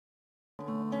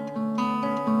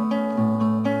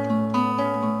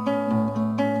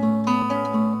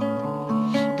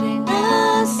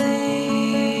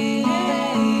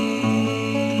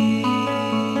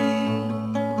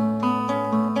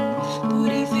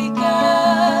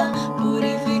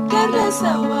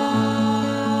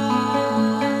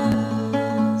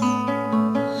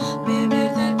vivir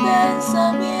del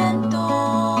pensamiento,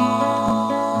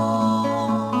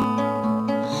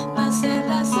 hacer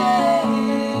la sed.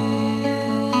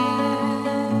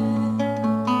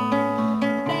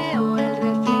 Veo el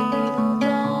reflejo y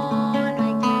dudo, no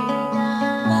hay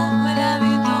claridad. Bajo el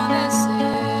hábito de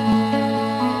ser,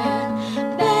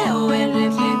 veo el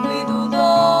reflejo y dudo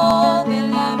de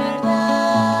la verdad.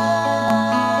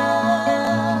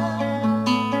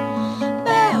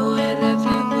 Veo el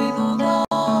reflejo y dudo,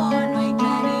 no hay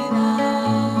claridad.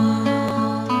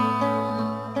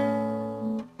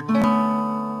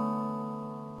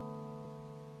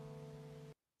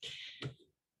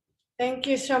 Thank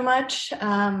you so much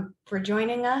for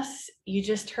joining us. You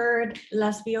just heard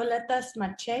Las Violetas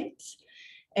Machetes.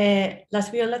 Las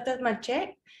Violetas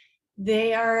Machetes,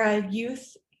 they are a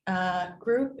youth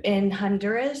group in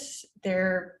Honduras.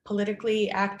 They're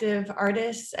politically active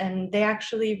artists, and they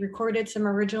actually recorded some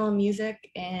original music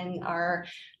in our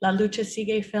La Lucha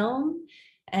SIGUE film.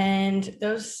 And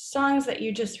those songs that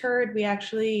you just heard, we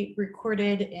actually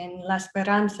recorded in La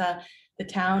Esperanza, the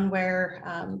town where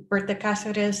Berta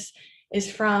is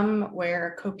from,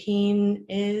 where COPINH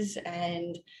is,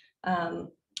 and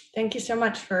thank you so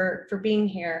much for being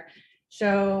here.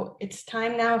 So it's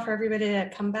time now for everybody to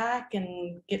come back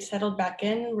and get settled back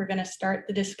in. We're going to start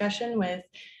the discussion with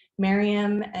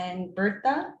Miriam and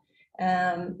Berta,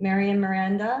 Miriam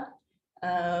Miranda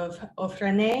of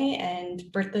OFRANEH and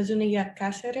Berta Zuñiga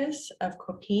of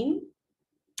COPINH.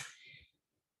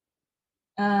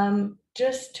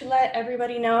 Just to let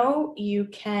everybody know, you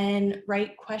can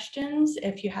write questions.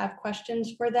 If you have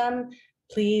questions for them,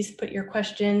 please put your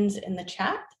questions in the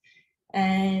chat,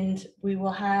 and we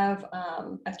will have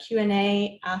a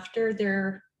Q&A after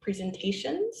their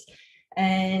presentations.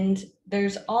 And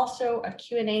there's also a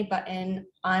Q&A button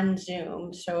on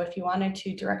Zoom. So if you wanted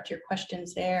to direct your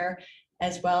questions there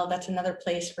as well, that's another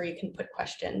place where you can put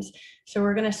questions. So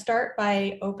we're going to start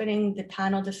by opening the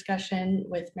panel discussion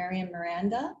with Miriam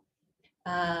Miranda.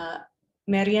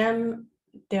 Miriam,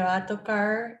 te va a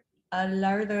tocar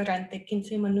hablar durante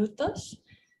 15 minutos,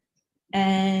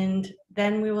 and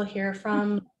then we will hear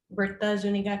from Berta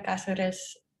Zuñiga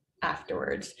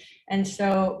afterwards. And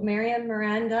so Miriam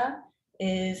Miranda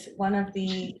is one of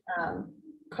the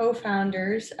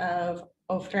co-founders of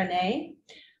OFRANEH.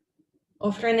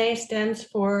 OFRANEH stands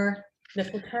for the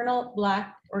Fraternal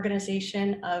Black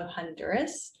Organization of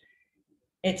Honduras.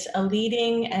 It's a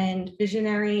leading and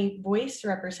visionary voice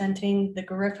representing the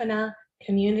Garifuna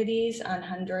communities on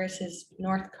Honduras's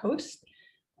north coast.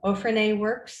 OFRANEH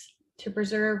works to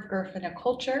preserve Garifuna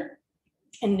culture,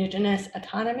 indigenous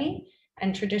autonomy,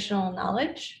 and traditional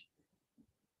knowledge.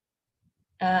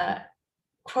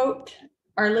 Quote,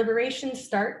 "Our liberation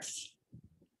starts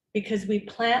because we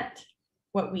plant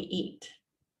what we eat.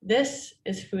 This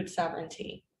is food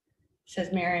sovereignty,"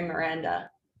 says Miriam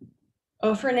Miranda.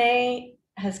 OFRANEH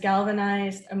has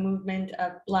galvanized a movement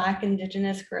of Black,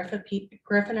 Indigenous,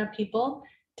 Garifuna people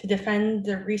to defend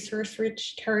their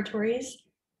resource-rich territories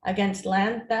against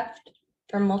land theft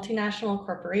from multinational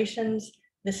corporations,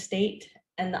 the state,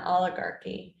 and the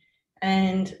oligarchy.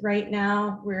 And right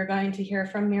now, we're going to hear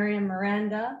from Miriam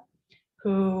Miranda,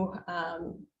 who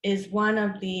is one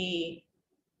of the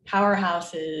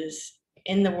powerhouses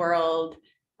in the world,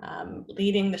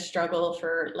 leading the struggle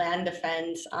for land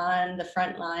defense on the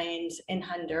front lines in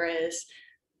Honduras.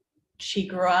 She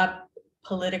grew up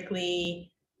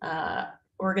politically,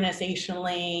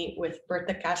 organizationally with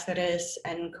Berta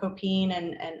and COPINH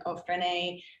and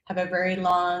OFRANEH have a very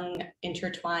long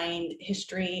intertwined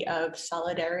history of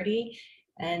solidarity,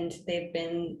 and they've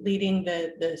been leading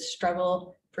the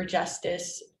struggle for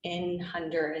justice in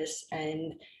Honduras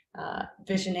and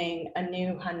visioning a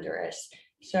new Honduras.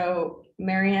 So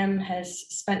Miriam has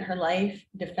spent her life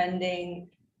defending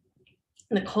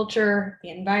the culture,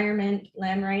 the environment,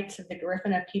 land rights of the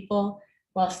Garifuna people.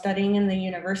 While studying in the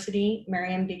university,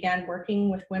 Miriam began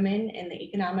working with women in the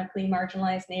economically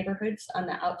marginalized neighborhoods on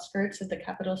the outskirts of the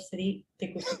capital city,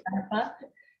 Tegucigalpa.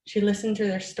 She listened to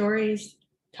their stories,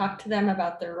 talked to them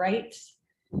about their rights.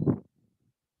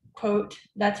 Quote,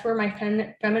 "That's where my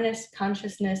feminist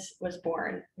consciousness was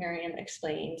born," Miriam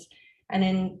explains. And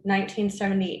in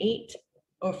 1978,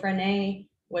 OFRANEH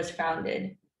was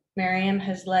founded. Miriam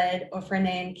has led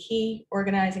OFRANEH in key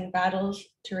organizing battles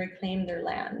to reclaim their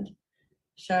land.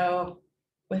 So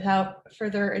without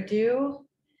further ado,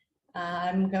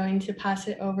 I'm going to pass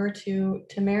it over to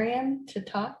Miriam to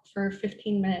talk for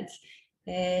 15 minutes.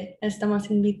 Estamos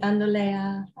invitándole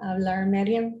a hablar,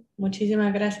 Miriam.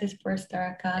 Muchísimas gracias por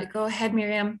estar acá. Go ahead,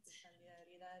 Miriam.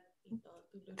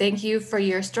 Thank you for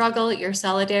your struggle, your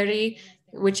solidarity,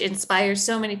 which inspires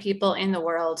so many people in the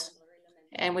world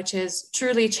and which is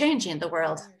truly changing the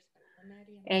world.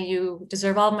 And you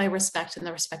deserve all my respect and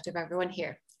the respect of everyone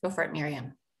here. Go for it,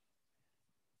 Miriam.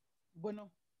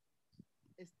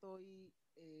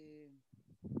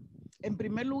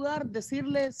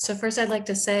 So first I'd like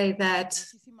to say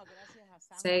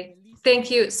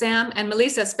thank you, Sam and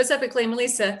Melissa, specifically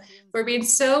Melissa, for being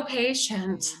so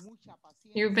patient.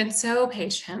 You've been so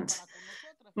patient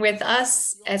with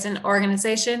us as an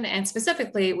organization and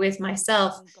specifically with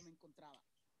myself.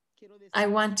 I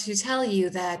want to tell you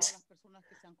that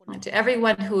to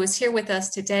everyone who is here with us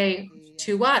today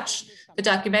to watch the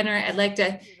documentary, I'd like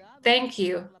to thank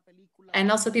you. And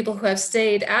also people who have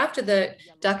stayed after the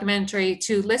documentary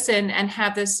to listen and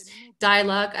have this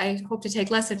dialogue. I hope to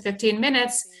take less than 15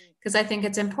 minutes because I think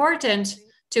it's important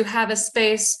to have a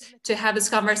space to have this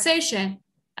conversation.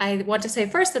 I want to say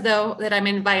first, though, that I'm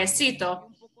in Vallecito.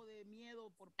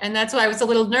 And that's why I was a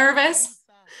little nervous.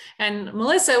 And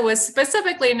Melissa was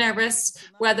specifically nervous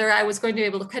whether I was going to be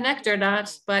able to connect or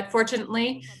not. But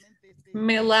fortunately,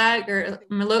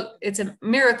 it's a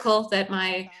miracle that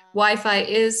my Wi-Fi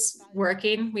is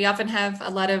working. We often have a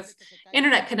lot of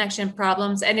internet connection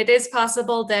problems, and it is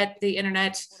possible that the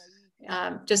internet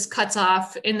just cuts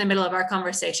off in the middle of our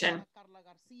conversation.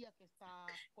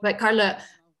 But Carla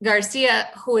Garcia,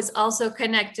 who is also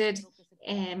connected,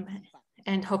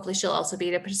 and hopefully she'll also be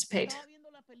able to participate.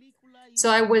 So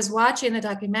I was watching the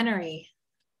documentary,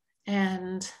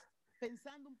 and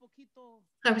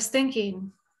I was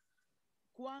thinking,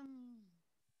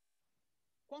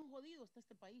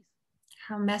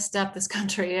 how messed up this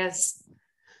country is.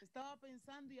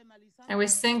 I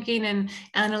was thinking and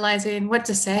analyzing what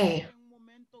to say.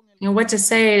 What to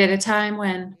say at a time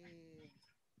when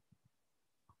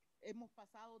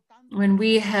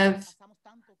we have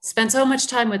spent so much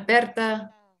time with Berta,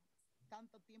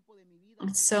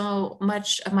 so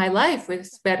much of my life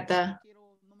with Berta.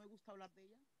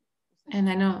 And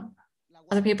I know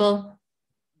other people,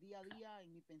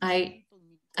 I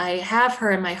have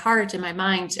her in my heart, in my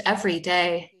mind every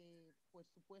day.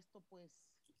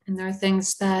 And there are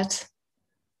things that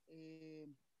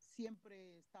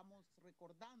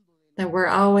we're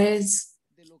always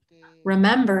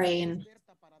remembering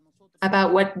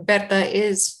about what Berta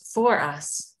is for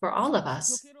us, for all of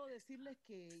us.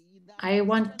 I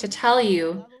want to tell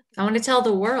you, I want to tell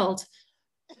the world,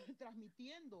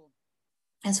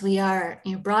 as we are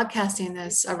broadcasting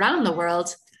this around the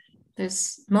world,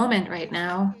 this moment right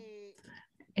now,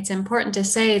 it's important to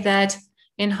say that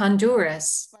in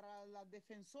Honduras,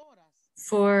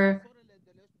 for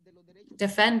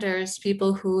defenders,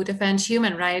 people who defend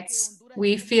human rights,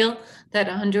 we feel that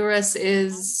Honduras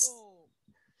is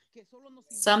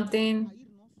something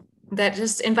that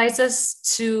just invites us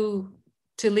to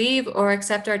leave or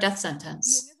accept our death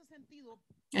sentence.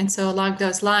 And so along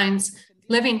those lines,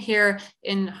 living here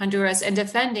in Honduras and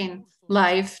defending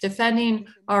life, defending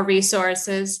our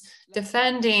resources,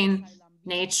 defending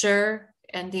nature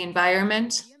and the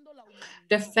environment,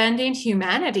 defending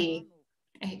humanity,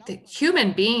 the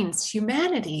human beings,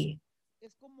 humanity.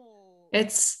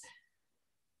 It's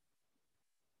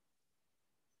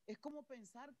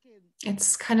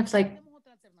kind of like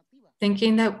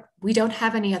thinking that we don't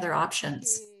have any other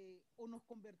options.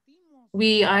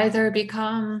 We either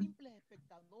become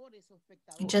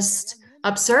just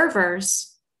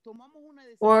observers,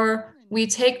 or we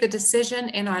take the decision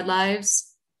in our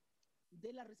lives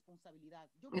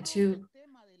to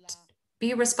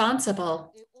be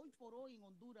responsible.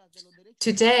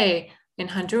 Today in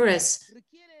Honduras,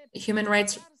 human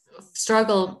rights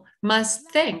struggle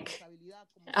must think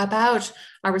about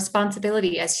our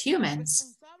responsibility as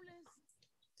humans,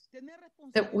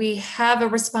 that we have a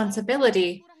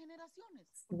responsibility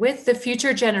with the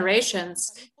future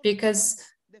generations, because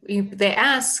they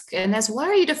ask, and that's, why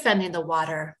are you defending the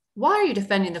water? Why are you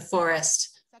defending the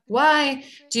forest? Why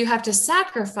do you have to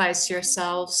sacrifice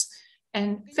yourselves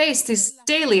and face these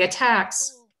daily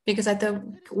attacks? Because at the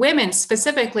women,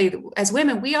 specifically as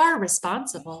women, we are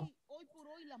responsible.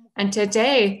 And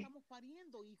today,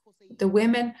 the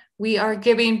women, we are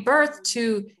giving birth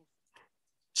to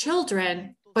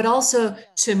children, but also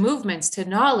to movements, to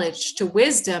knowledge, to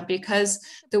wisdom, because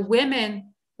the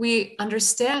women, we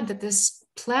understand that this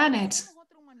planet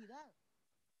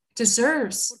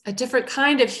deserves a different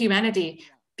kind of humanity,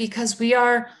 because we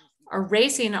are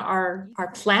erasing our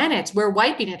planet, we're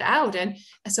wiping it out. And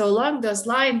so along those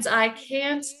lines, I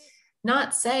can't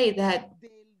not say that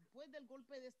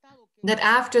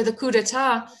after the coup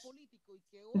d'etat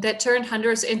that turned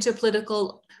Honduras into a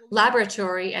political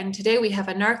laboratory, and today we have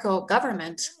a narco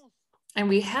government, And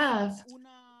we have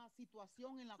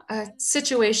a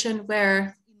situation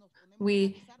where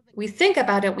we think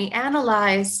about it, we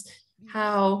analyze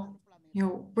how,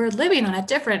 we're living on a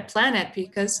different planet,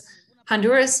 because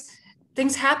Honduras,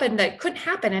 things happen that couldn't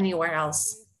happen anywhere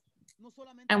else.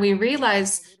 And we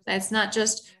realize that it's not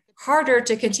just harder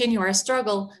to continue our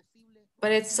struggle,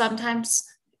 but it's sometimes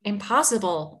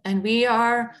impossible. And we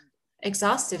are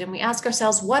exhausted, and we ask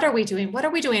ourselves, what are we doing? What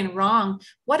are we doing wrong?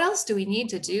 What else do we need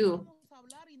to do?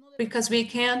 Because we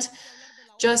can't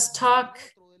just talk,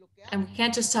 and we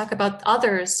can't just talk about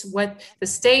others, what the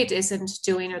state isn't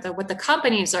doing, or what the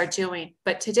companies are doing.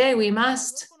 But today we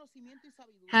must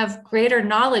have greater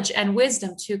knowledge and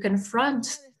wisdom to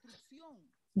confront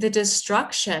the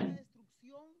destruction.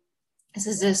 This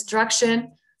is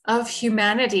destruction of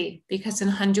humanity, because in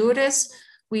Honduras,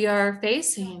 we are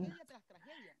facing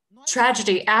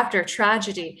tragedy after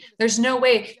tragedy. There's no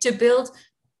way to build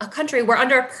a country. We're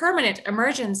under a permanent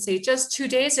emergency. Just 2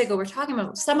 days ago, we're talking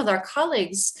about some of our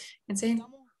colleagues and saying,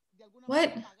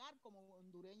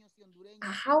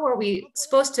 how are we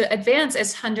supposed to advance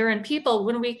as Honduran people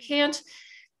when we can't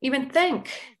even think?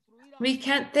 We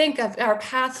can't think of our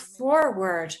path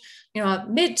forward, a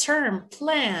midterm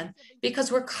plan,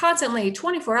 because we're constantly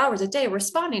 24 hours a day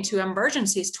responding to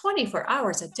emergencies 24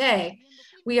 hours a day.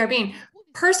 We are being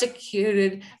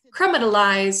persecuted,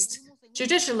 criminalized,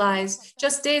 judicialized.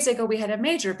 Just days ago, we had a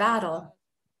major battle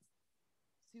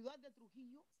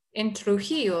in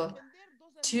Trujillo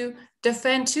to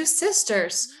defend 2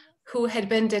 sisters who had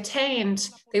been detained.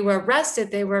 They were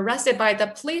arrested. They were arrested by the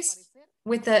police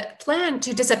with a plan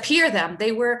to disappear them.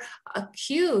 They were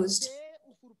accused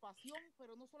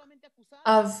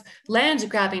of land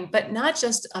grabbing, but not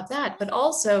just of that, but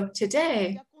also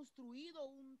today,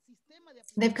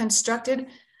 they've constructed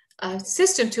a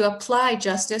system to apply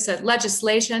justice, a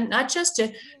legislation, not just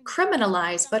to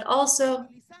criminalize, but also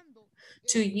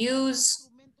to use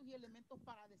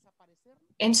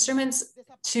instruments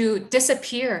to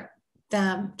disappear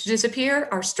them, to disappear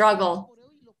our struggle.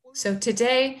 So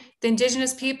today, the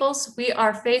Indigenous peoples, we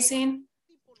are facing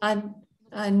a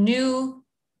new,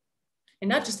 and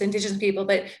not just the Indigenous people,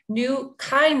 but new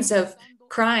kinds of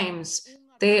crimes.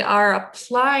 They are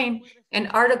applying an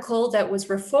article that was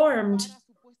reformed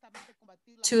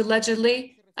to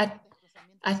allegedly,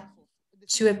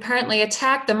 to apparently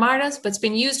attack the Maras, but it's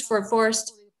been used for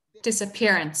forced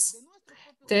disappearance.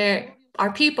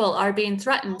 Our people are being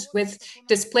threatened with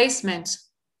displacement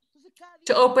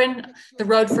to open the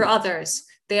road for others.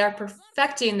 They are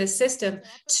perfecting the system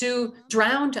to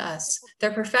drown us.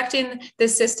 They're perfecting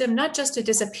this system not just to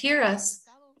disappear us,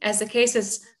 as the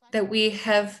cases that we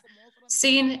have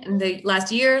seen in the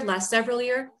last year, last several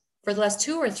years. For the last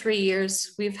 2 or 3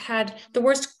 years, we've had the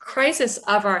worst crisis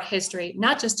of our history,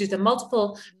 not just due to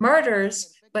multiple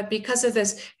murders, but because of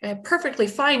this perfectly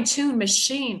fine-tuned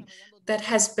machine that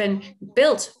has been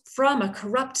built from a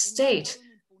corrupt state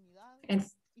and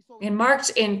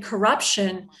marked in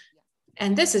corruption.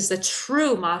 And this is the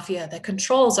true mafia that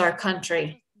controls our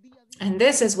country. And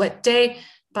this is what day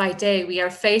by day we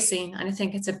are facing. And I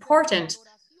think it's important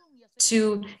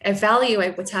to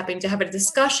evaluate what's happening, to have a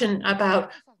discussion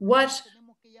about what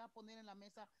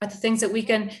are the things that we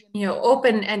can,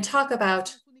 open and talk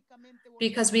about,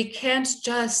 because we can't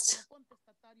just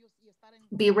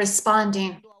be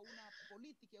responding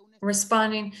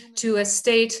to a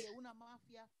state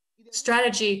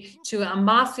strategy, to a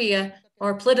mafia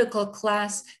or political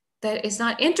class that is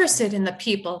not interested in the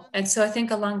people. And so I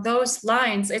think along those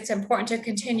lines, it's important to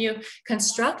continue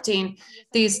constructing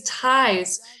these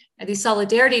ties and these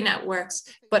solidarity networks,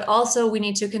 but also we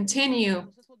need to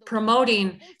continue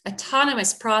promoting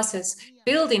autonomous process,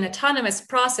 building autonomous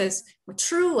process with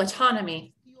true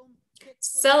autonomy,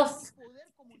 self-action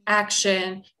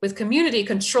with community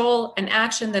control and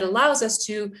action that allows us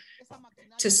to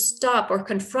stop or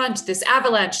confront this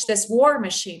avalanche, this war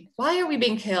machine. Why are we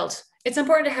being killed? It's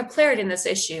important to have clarity in this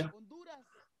issue.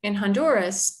 In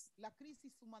Honduras,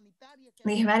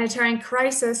 the humanitarian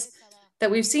crisis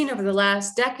that we've seen over the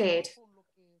last decade,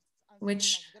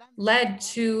 which led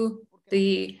to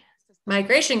the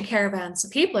migration caravans,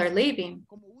 people are leaving,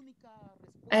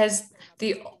 as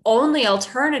the only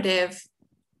alternative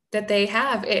that they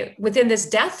have within this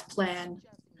death plan.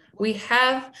 We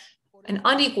have an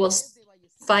unequal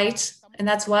fight, and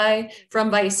that's why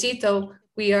from Vallecito,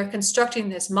 we are constructing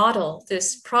this model,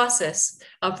 this process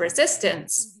of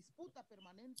resistance,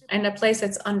 and a place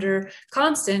that's under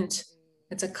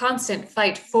it's a constant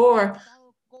fight for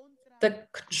the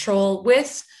control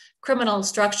with criminal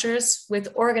structures, with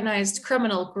organized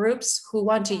criminal groups who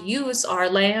want to use our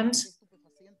land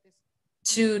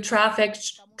to traffic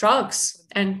drugs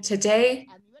And today,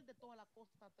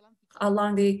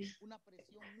 along the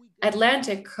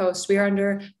Atlantic coast, we are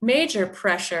under major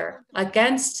pressure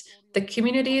against the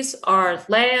communities, our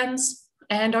lands,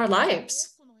 and our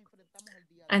lives.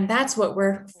 And that's what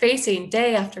we're facing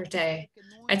day after day.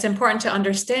 It's important to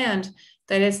understand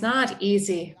that it's not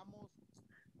easy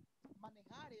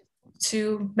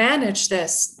to manage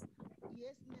this.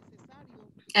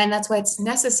 And that's why it's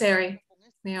necessary,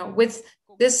 with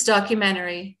this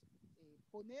documentary,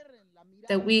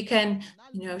 that we can,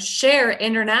 share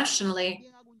internationally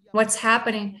what's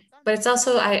happening. But it's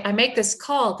also, I make this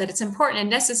call that it's important and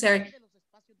necessary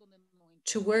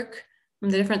to work in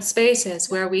the different spaces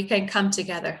where we can come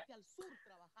together.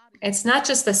 It's not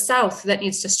just the South that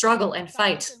needs to struggle and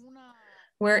fight.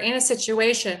 We're in a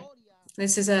situation,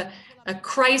 this is a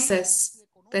crisis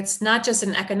that's not just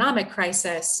an economic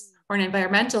crisis or an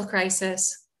environmental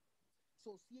crisis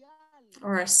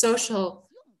or a social,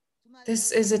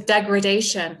 this is a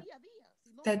degradation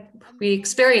that we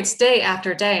experience day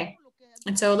after day.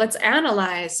 And so let's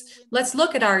analyze, let's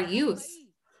look at our youth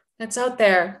that's out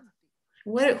there.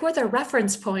 Who are the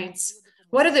reference points?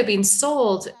 What are they being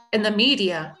sold in the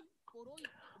media?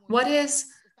 What is,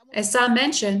 as Sam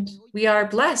mentioned, we are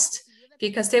blessed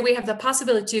because today we have the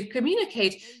possibility to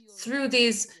communicate through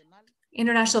these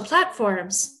international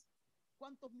platforms.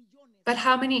 But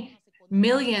how many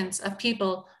millions of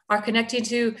people are connecting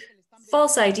to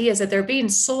false ideas that they're being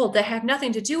sold that have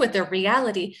nothing to do with their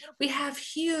reality? We have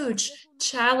huge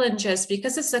challenges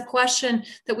because it's a question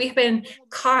that we've been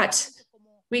caught.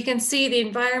 We can see the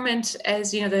environment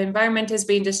as, the environment is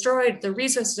being destroyed, the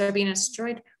resources are being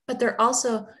destroyed, but they're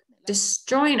also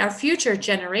destroying our future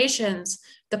generations,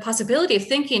 the possibility of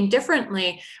thinking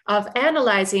differently, of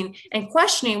analyzing and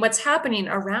questioning what's happening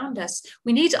around us.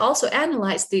 We need to also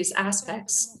analyze these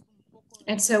aspects.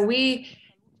 And so we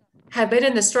have been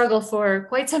in the struggle for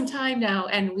quite some time now,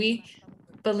 and we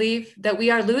believe that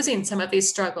we are losing some of these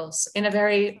struggles in a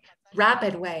very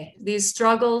rapid way. These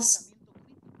struggles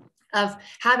of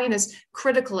having this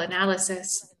critical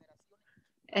analysis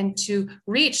and to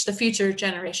reach the future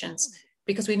generations,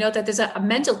 because we know that there's a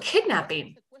mental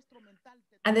kidnapping.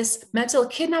 And this mental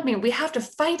kidnapping, we have to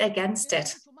fight against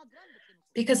it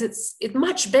because it's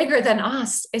much bigger than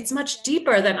us. It's much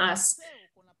deeper than us.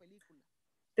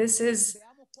 This is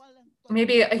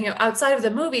maybe outside of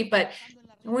the movie, but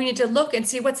we need to look and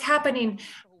see what's happening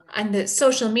on the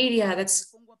social media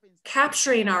that's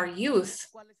capturing our youth.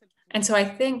 And so I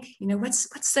think,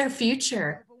 what's their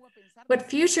future? What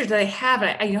future do they have?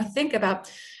 I think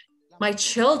about my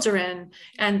children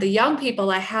and the young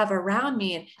people I have around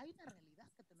me, and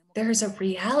there's a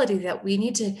reality that we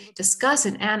need to discuss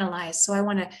and analyze. So I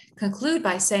want to conclude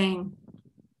by saying,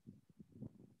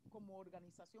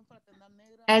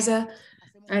 as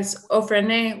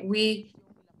OFRANEH, we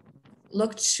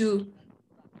look to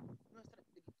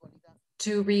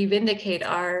reivindicate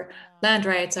our land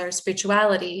rights, our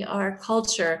spirituality, our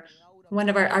culture. One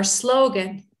of our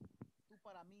slogan,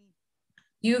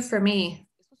 you for me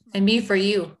and me for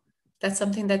you. That's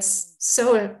something that's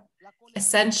so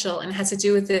essential and has to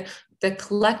do with the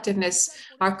collectiveness,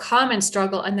 our common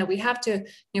struggle, and that we have to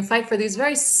fight for these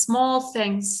very small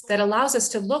things that allows us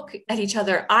to look at each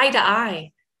other eye to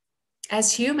eye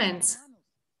as humans.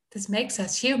 This makes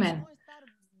us human,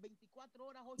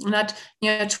 not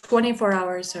 24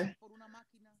 hours or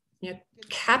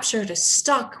captured or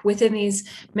stuck within these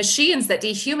machines that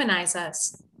dehumanize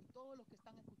us.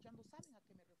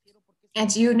 And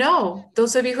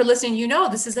those of you who are listening,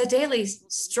 this is a daily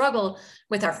struggle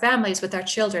with our families, with our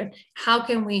children. How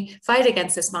can we fight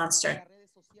against this monster?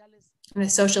 And the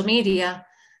social media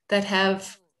that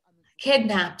have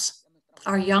kidnapped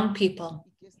our young people.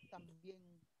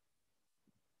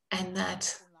 And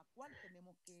that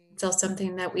it's all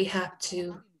something that we have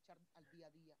to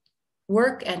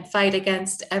work and fight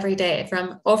against every day.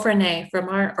 From OFRANEH, from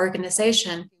our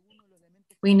organization,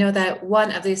 we know that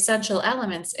one of the essential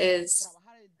elements is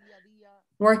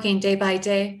working day by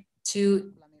day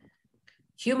to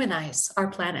humanize our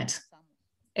planet.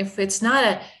 If it's not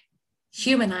a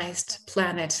humanized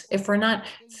planet, if we're not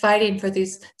fighting for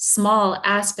these small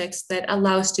aspects that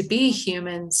allow us to be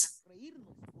humans,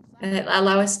 and that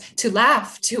allow us to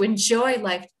laugh, to enjoy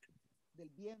life,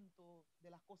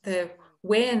 the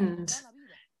wind,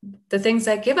 the things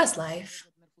that give us life,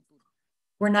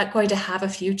 we're not going to have a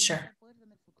future.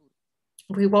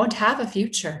 We won't have a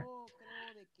future.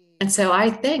 And so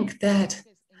I think that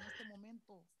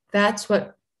that's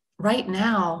what right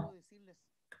now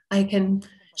I can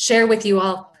share with you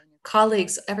all,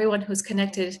 colleagues, everyone who's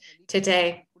connected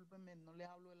today.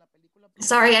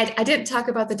 Sorry, I didn't talk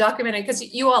about the documentary because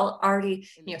you all already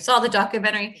saw the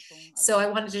documentary. So I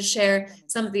wanted to share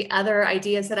some of the other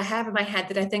ideas that I have in my head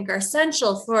that I think are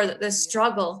essential for this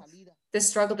struggle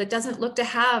that doesn't look to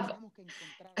have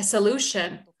a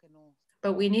solution,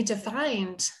 but we need to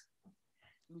find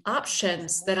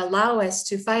options that allow us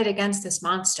to fight against this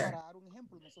monster.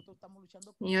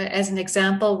 As an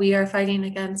example, we are fighting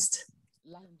against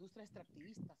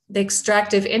the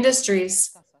extractive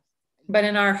industries, but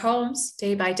in our homes,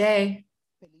 day by day,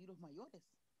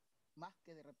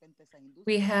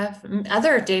 we have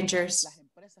other dangers.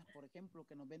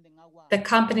 The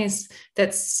companies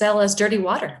that sell us dirty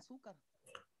water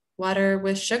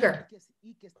with sugar.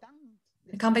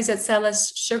 The companies that sell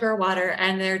us sugar water,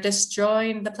 and they're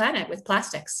destroying the planet with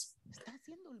plastics.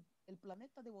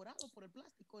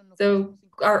 So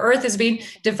our earth is being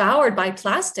devoured by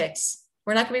plastics.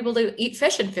 We're not going to be able to eat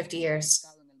fish in 50 years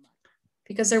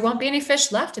because there won't be any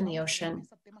fish left in the ocean.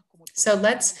 So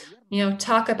let's,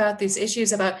 talk about these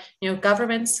issues about,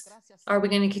 governments. Are we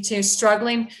going to continue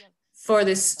struggling for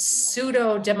this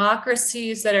pseudo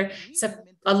democracies that are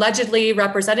allegedly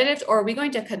representative, or are we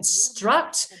going to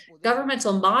construct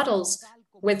governmental models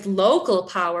with local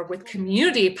power, with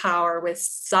community power, with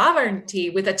sovereignty,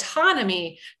 with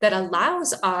autonomy that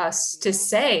allows us to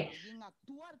say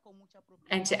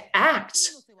and to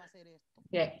act?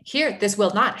 Here, this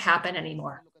will not happen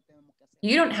anymore.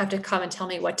 You don't have to come and tell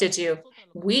me what to do.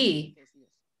 We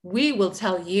will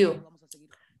tell you.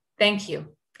 Thank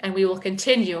you. And we will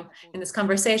continue in this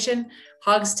conversation.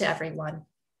 Hugs to everyone.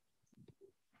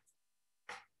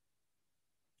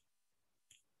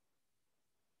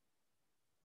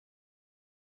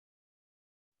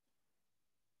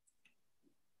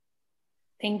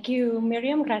 Thank you,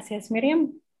 Miriam. Gracias,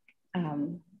 Miriam.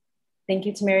 Thank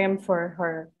you to Miriam for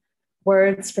her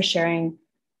words, for sharing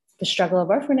the struggle of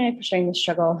OFRANEH, for sharing the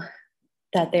struggle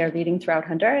that they are leading throughout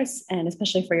Honduras, and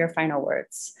especially for your final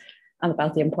words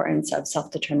about the importance of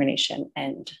self-determination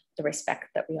and the respect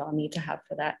that we all need to have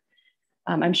for that.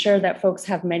 I'm sure that folks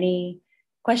have many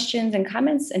questions and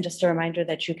comments, and just a reminder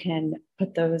that you can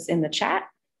put those in the chat.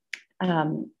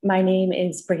 My name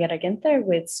is Brigitte Ginther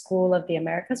with School of the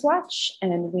Americas Watch,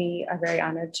 and we are very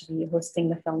honored to be hosting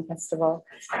the film festival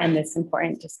and this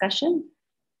important discussion.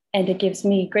 And it gives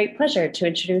me great pleasure to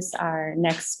introduce our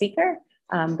next speaker,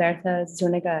 Berta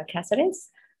Zuñiga,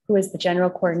 who is the General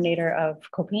Coordinator of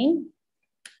COPINH.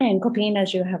 And COPINH,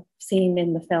 as you have seen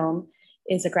in the film,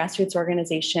 is a grassroots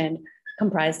organization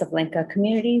comprised of Lenca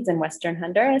communities in Western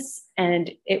Honduras.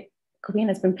 And COPINH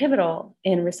has been pivotal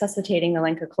in resuscitating the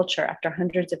Lenca culture after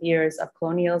hundreds of years of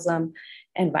colonialism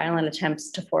and violent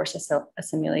attempts to force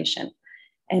assimilation.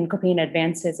 And COPINH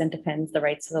advances and defends the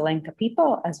rights of the Lenca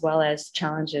people, as well as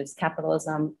challenges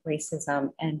capitalism,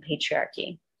 racism, and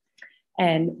patriarchy.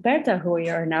 And Berta, who we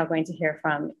are now going to hear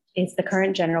from, is the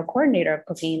current general coordinator of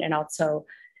COPINH and also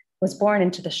was born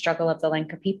into the struggle of the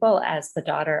Lenca people as the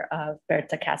daughter of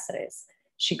Berta Cáceres.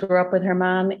 She grew up with her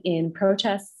mom in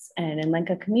protests and in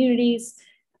Lenca communities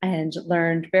and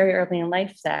learned very early in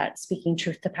life that speaking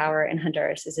truth to power in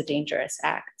Honduras is a dangerous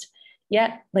act.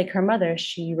 Yet, like her mother,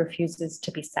 she refuses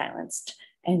to be silenced,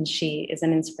 and she is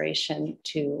an inspiration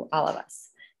to all of us.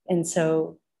 And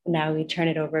so now we turn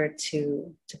it over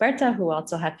to Berta, who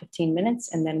also had 15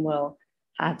 minutes, and then we'll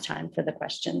have time for the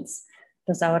questions.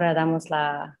 Entonces ahora damos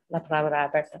la palabra a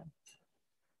Berta.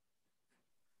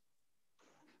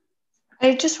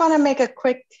 I just want to make a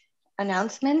quick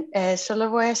announcement. Solo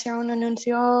voy a hacer un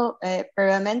anuncio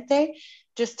brevemente,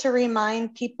 just to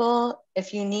remind people,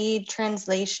 if you need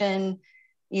translation,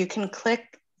 you can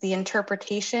click the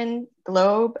interpretation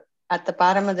globe at the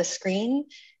bottom of the screen.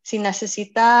 Si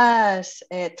necesitas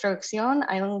traducción,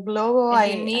 hay un globo.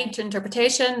 If you need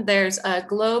interpretation, there's a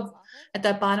globe at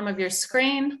the bottom of your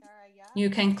screen. You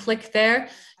can click there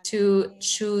to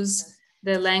choose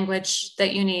the language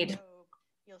that you need.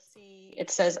 You'll see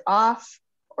it says off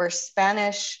or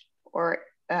Spanish or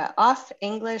off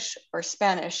English or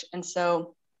Spanish. And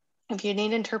so if you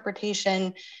need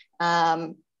interpretation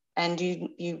and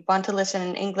you want to listen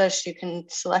in English, you can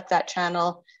select that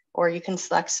channel, or you can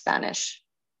select Spanish.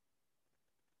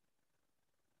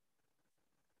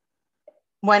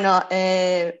 Bueno,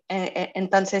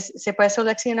 entonces se puede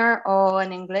seleccionar o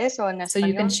en inglés o en español. So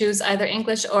you can choose either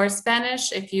English or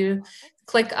Spanish if you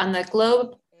click on the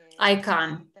globe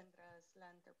icon,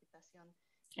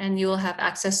 and you will have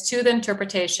access to the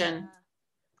interpretation.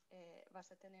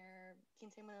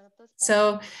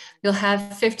 So you'll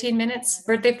have 15 minutes,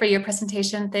 Berta, for your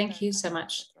presentation. Thank you so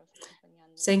much.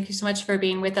 Thank you so much for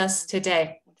being with us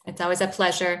today. It's always a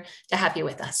pleasure to have you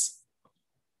with us.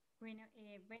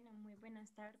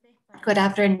 Good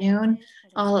afternoon,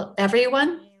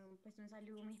 everyone.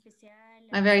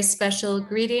 My very special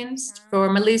greetings for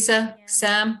Melissa,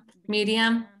 Sam,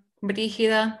 Miriam,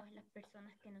 Brigida,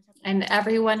 and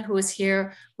everyone who is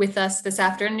here with us this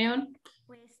afternoon.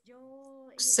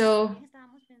 So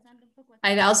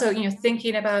I also,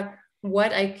 thinking about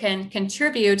what I can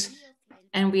contribute,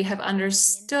 and we have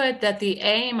understood that the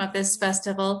aim of this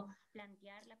festival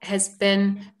has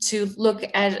been to look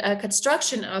at a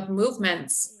construction of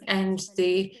movements and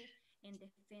the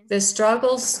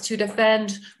struggles to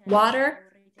defend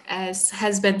water. As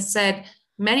has been said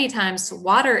many times,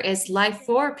 water is life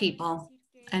for people.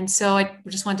 And so I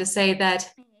just want to say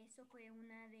that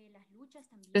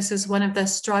this is one of the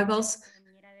struggles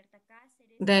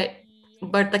that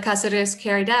Berta Cáceres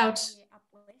carried out.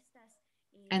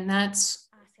 And that's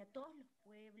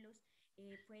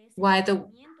why the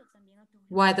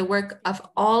work of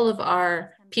all of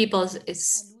our peoples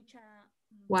is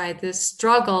why the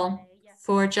struggle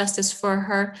for justice for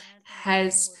her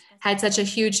has had such a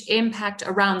huge impact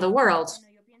around the world.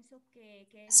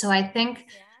 So I think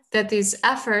that these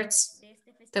efforts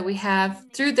that we have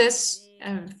through this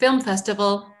film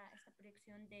festival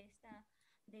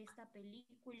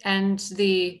and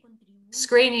the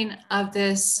screening of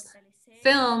this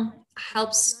film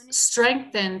helps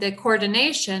strengthen the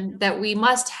coordination that we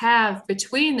must have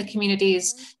between the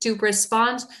communities to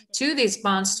respond to these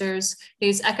monsters,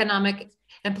 these economic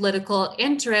and political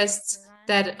interests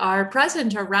that are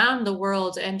present around the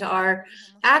world and are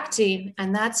acting.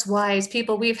 And that's why, as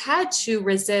people, we've had to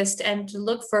resist and to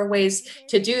look for ways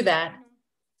to do that.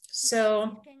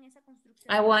 So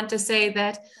I want to say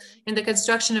that in the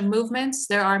construction of movements,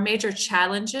 there are major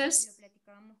challenges.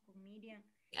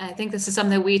 I think this is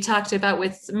something that we talked about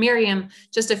with Miriam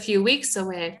just a few weeks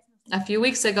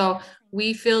ago.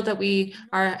 We feel that we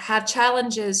have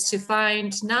challenges to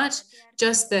find not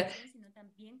just the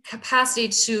capacity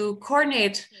to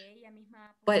coordinate,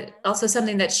 but also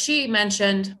something that she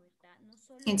mentioned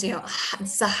into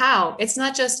how. It's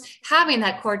not just having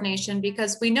that coordination,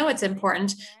 because we know it's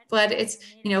important, but it's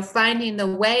finding the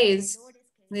ways,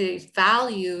 the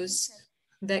values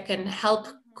that can help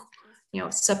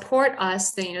support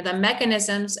us, the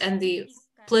mechanisms and the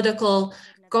political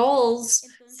goals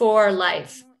for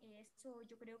life.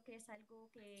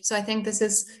 So I think this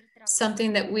is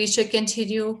something that we should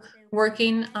continue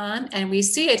working on, and we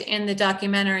see it in the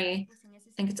documentary.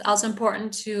 I think it's also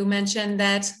important to mention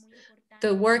that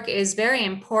the work is very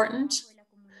important,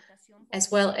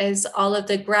 as well as all of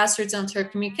the grassroots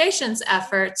intercommunications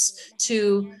efforts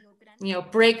to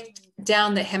break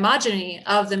down the homogeneity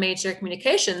of the major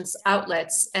communications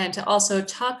outlets, and to also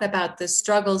talk about the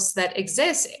struggles that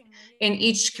exist in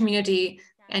each community,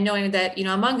 and knowing that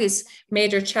among these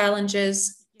major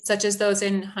challenges, such as those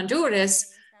in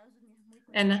Honduras,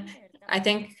 and I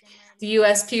think the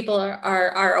US people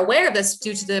are aware of this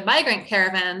due to the migrant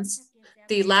caravans,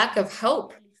 the lack of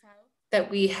hope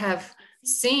that we have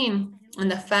seen,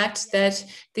 and the fact that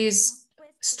these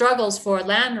struggles for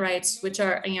land rights, which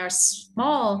are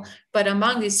small, but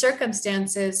among these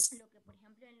circumstances.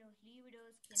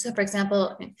 So for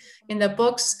example, in the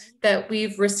books that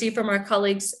we've received from our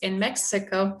colleagues in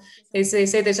Mexico, they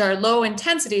say these are low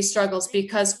intensity struggles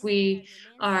because we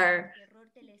are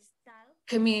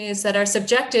communities that are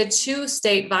subjected to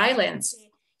state violence.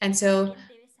 And so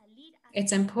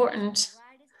it's important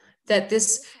that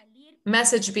this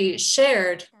message be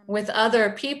shared with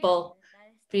other people,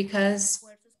 because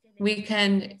we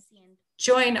can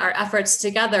join our efforts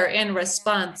together in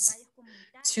response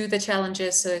to the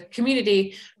challenges.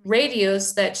 Community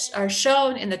radios that are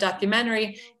shown in the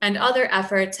documentary and other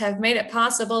efforts have made it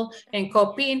possible in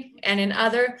COPINH and in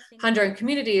other Honduran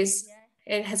communities.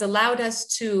 It has allowed us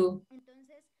to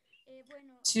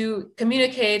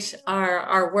communicate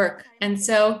our work. And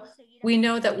so we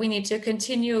know that we need to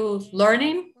continue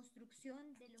learning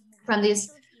from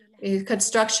these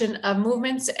construction of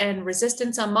movements and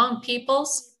resistance among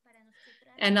peoples.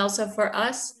 And also for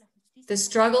us, the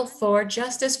struggle for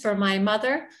justice for my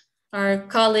mother, our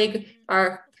colleague,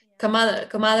 our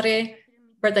comadre,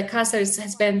 Berta Cáceres,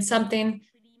 has been something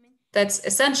that's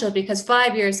essential, because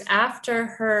 5 years after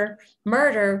her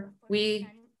murder, we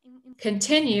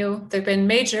continue. There have been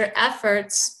major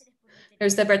efforts.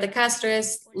 There's the Berta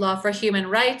Cáceres Law for Human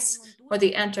Rights, or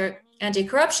the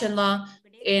anti-corruption law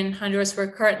in Honduras.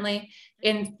 We're currently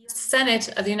in Senate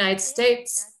of the United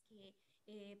States,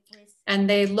 and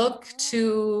they look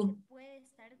to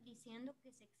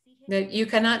that you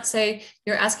cannot say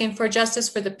you're asking for justice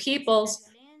for the peoples,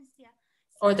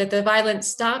 or that the violence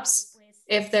stops,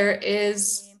 if there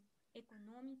is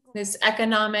this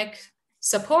economic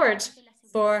support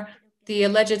for the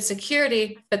alleged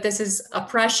security, but this is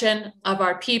oppression of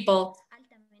our people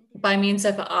by means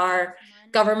of our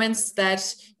governments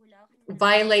that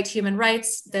violate human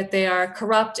rights, that they are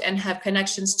corrupt and have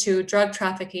connections to drug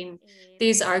trafficking.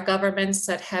 These are governments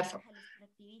that have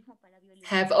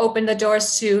opened the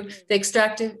doors to the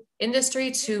extractive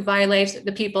industry to violate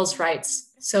the people's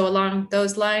rights. So along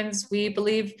those lines, we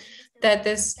believe that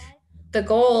the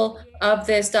goal of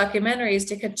this documentary is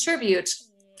to contribute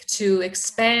to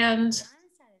expand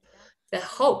the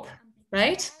hope,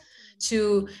 right?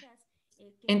 To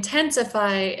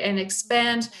intensify and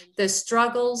expand the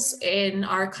struggles in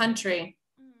our country.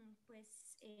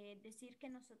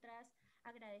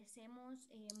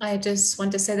 I just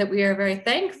want to say that we are very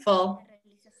thankful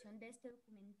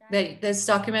that this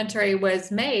documentary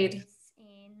was made,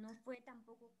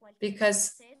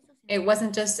 because it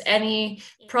wasn't just any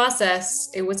process,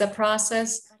 it was a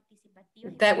process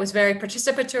that was very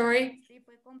participatory.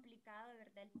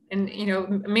 And, you know,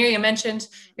 Miriam mentioned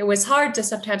it was hard to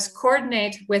sometimes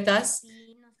coordinate with us.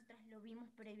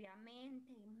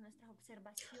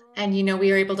 And, you know, we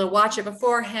were able to watch it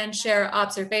beforehand, share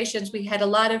observations. We had a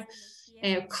lot of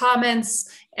comments,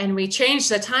 and we changed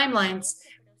the timelines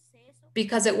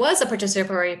because it was a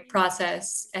participatory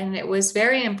process and it was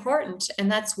very important. And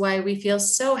that's why we feel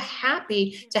so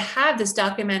happy to have this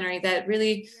documentary that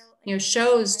really, you know,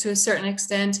 shows to a certain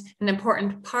extent an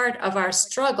important part of our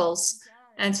struggles.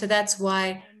 And so that's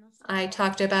why I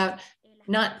talked about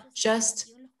not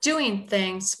just doing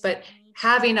things, but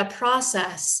having a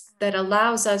process that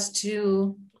allows us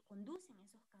to,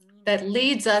 that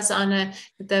leads us on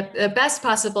the best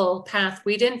possible path.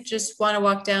 We didn't just want to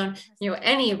walk down, you know,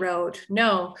 any road.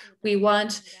 No, we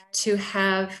want to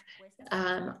have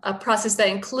a process that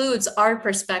includes our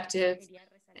perspective.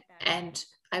 And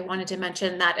I wanted to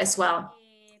mention that as well.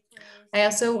 I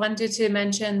also wanted to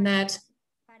mention that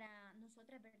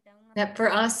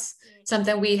for us,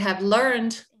 something we have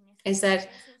learned is that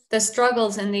the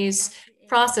struggles in these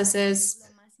processes,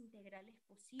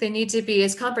 they need to be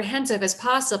as comprehensive as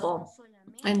possible.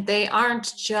 And they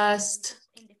aren't just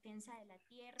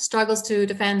struggles to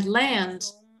defend land.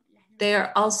 They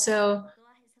are also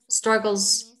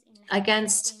struggles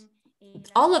against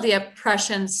all of the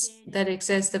oppressions that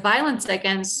exist, the violence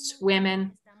against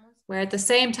women, where at the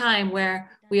same time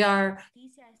where we are,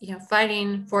 you know,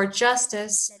 fighting for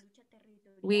justice,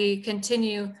 we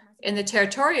continue in the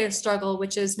territorial struggle,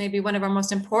 which is maybe one of our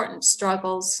most important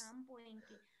struggles.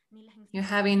 You're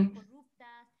having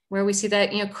where we see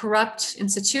that, you know, corrupt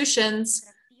institutions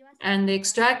and the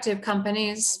extractive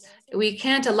companies, we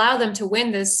can't allow them to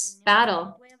win this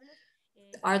battle.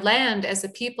 Our land as the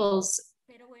peoples,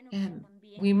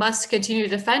 we must continue to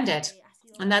defend it.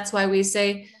 And that's why we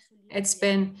say it's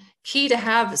been key to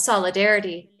have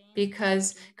solidarity,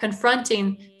 because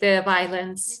confronting the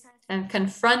violence and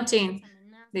confronting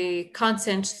the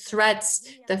constant threats,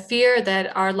 the fear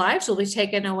that our lives will be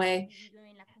taken away,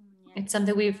 it's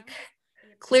something we've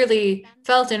clearly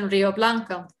felt in Rio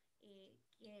Blanco.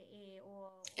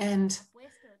 And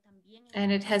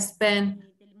it has been,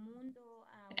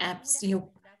 you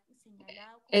know,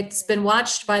 it's been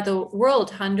watched by the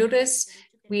world. Honduras,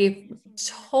 we've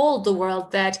told the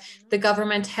world that the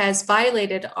government has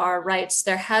violated our rights.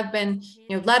 There have been,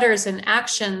 you know, letters and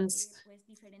actions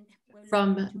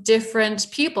from different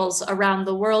peoples around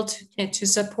the world to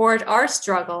support our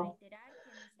struggle.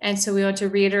 And so we want to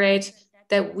reiterate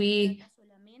that we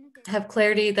have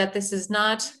clarity that this is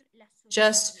not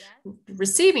just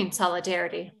receiving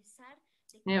solidarity.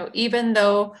 You know, even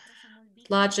though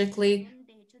logically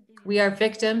we are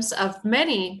victims of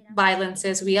many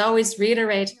violences, we always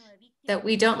reiterate that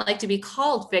we don't like to be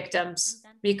called victims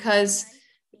because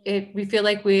we feel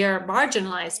like we are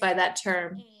marginalized by that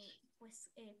term.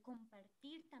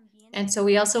 And so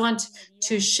we also want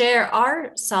to share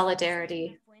our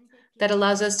solidarity that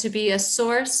allows us to be a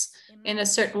source in a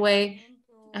certain way,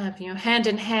 you know, hand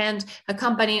in hand,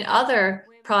 accompanying other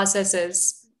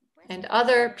processes and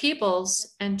other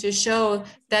peoples, and to show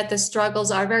that the struggles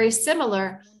are very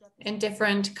similar in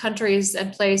different countries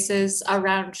and places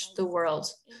around the world.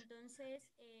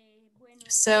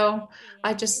 So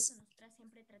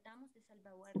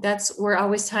we're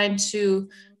always trying to,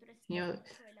 you know,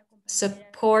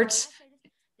 support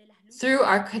through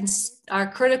our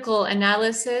critical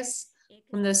analysis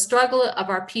from the struggle of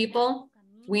our people.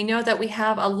 We know that we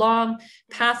have a long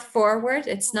path forward.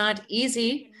 It's not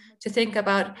easy to think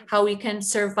about how we can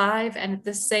survive, and at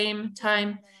the same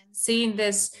time seeing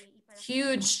this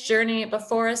huge journey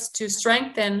before us to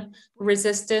strengthen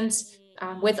resistance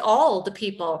with all the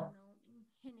people.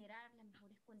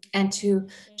 and to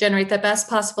generate the best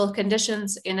possible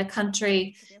conditions in a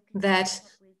country that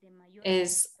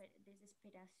is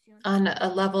on a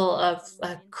level of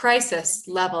a crisis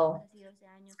level,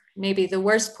 maybe the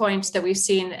worst point that we've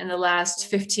seen in the last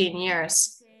 15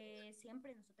 years.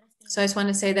 So I just want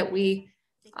to say that we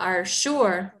are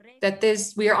sure that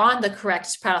we are on the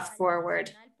correct path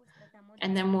forward.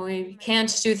 And then when we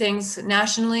can't do things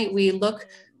nationally, we look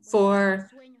for,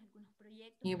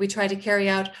 we try to carry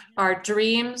out our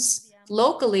dreams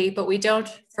locally, but we don't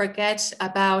forget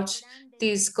about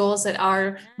these goals that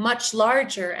are much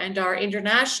larger and our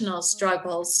international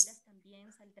struggles.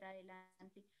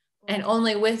 And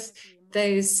only with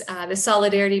these, the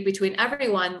solidarity between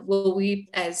everyone will we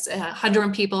as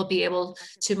Honduran people be able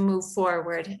to move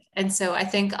forward. And so I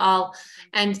think I'll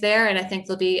end there, and I think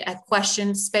there'll be a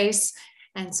question space.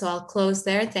 And so I'll close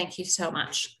there. Thank you so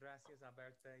much.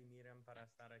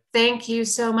 Thank you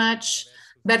so much,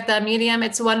 Berta, Miriam.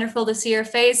 It's wonderful to see your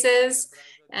faces.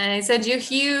 And I send you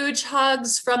huge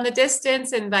hugs from the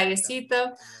distance in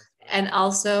Vallecito and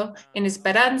also in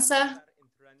Esperanza.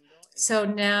 So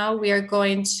now we are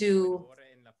going to,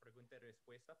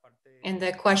 in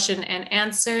the question and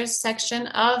answers section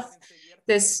of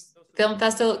this film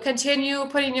festival, continue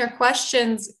putting your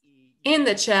questions in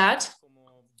the chat.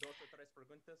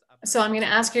 So I'm going to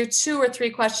ask you 2 or 3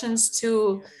 questions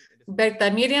to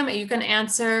Berta, Miriam. You can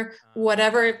answer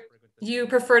whatever you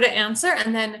prefer to answer,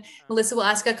 and then Melissa will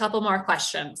ask a couple more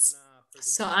questions.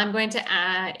 So I'm going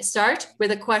to start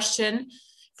with a question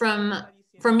from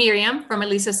Miriam, from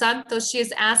Elisa Santos. She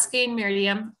is asking,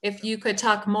 Miriam, if you could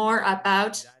talk more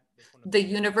about the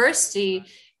university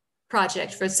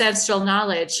project for ancestral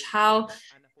knowledge, how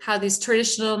these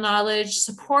traditional knowledge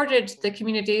supported the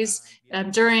communities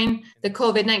during the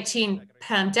COVID-19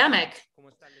 pandemic.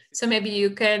 So maybe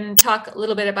you can talk a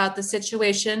little bit about the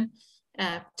situation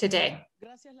today.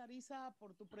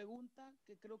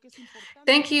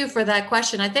 Thank you for that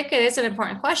question. I think it is an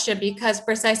important question because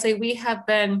precisely we have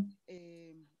been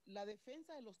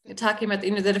talking about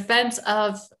the defense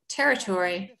of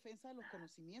territory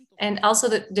and also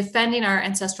the defending our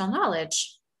ancestral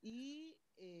knowledge.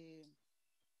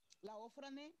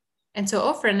 And so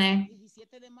OFRANEH,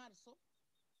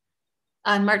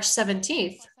 on March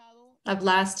 17th of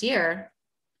last year,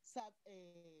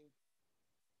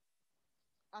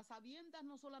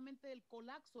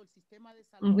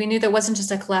 we knew there wasn't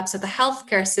just a collapse of the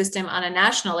healthcare system on a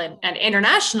national and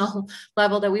international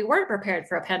level, that we weren't prepared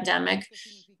for a pandemic,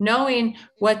 knowing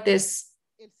what the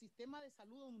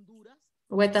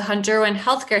Honduran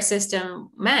healthcare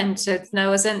system meant. It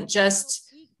wasn't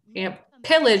just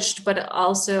pillaged, but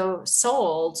also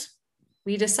sold.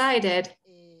 We decided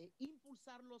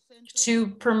to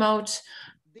promote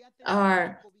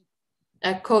our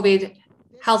COVID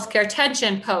healthcare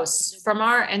tension posts from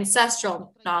our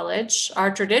ancestral knowledge,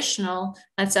 our traditional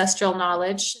ancestral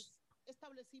knowledge.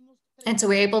 And so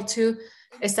we're able to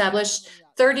establish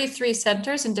 33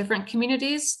 centers in different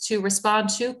communities to respond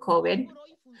to COVID.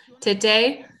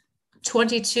 Today,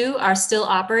 22 are still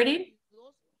operating,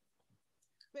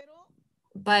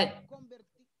 but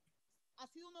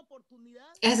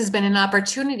it has been an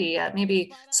opportunity,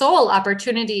 maybe sole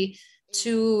opportunity,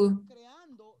 to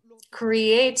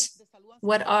create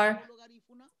what are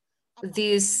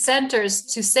these centers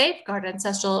to safeguard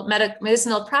ancestral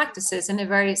medicinal practices in a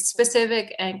very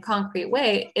specific and concrete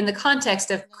way in the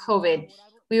context of COVID.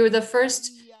 We were the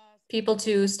first people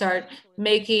to start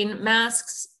making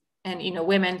masks, and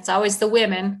women, it's always the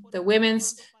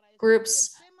women's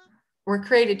groups were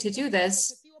created to do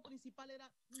this.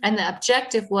 And the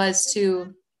objective was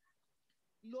to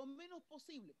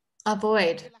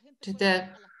avoid, to the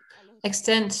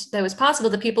extent that was possible,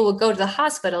 that people would go to the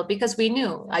hospital, because we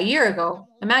knew a year ago,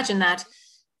 imagine that,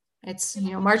 it's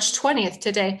March 20th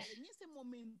today,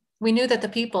 we knew that the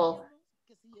people,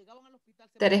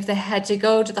 that if they had to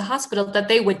go to the hospital, that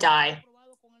they would die.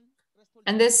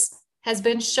 And this has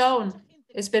been shown,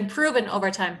 it's been proven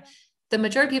over time. The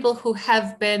majority of people who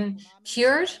have been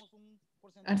cured,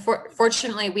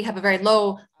 unfortunately, we have a very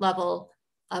low level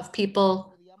of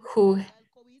people who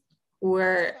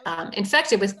were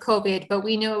infected with COVID, but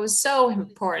we knew it was so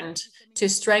important to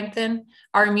strengthen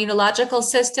our immunological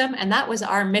system, and that was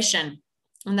our mission.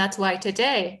 And that's why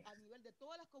today,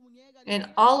 in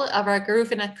all of our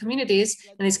Garufuna communities,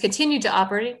 and these continue to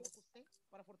operate,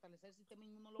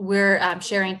 we're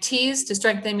sharing teas to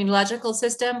strengthen the immunological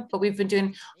system, but we've been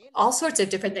doing all sorts of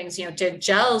different things,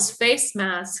 gels, face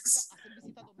masks,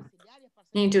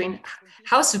 doing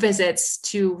house visits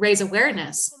to raise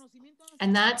awareness.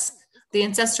 And that's the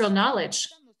ancestral knowledge.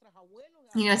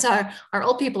 It's our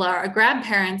old people, our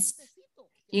grandparents,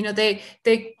 You know,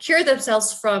 they cure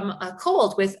themselves from a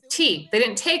cold with tea. They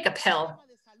didn't take a pill.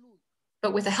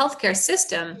 But with a healthcare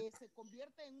system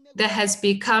that has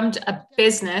become a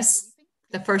business,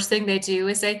 the first thing they do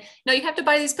is say, no, you have to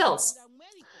buy these pills,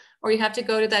 or you have to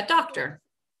go to that doctor.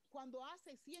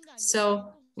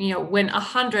 So, you know, when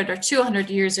 100 or 200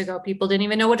 years ago, people didn't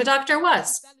even know what a doctor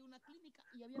was,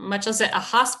 much less a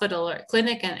hospital or a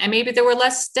clinic, and maybe there were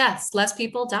less deaths, less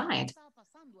people died.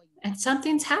 And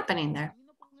something's happening there.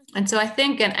 And so I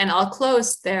think, and I'll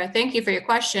close there. Thank you for your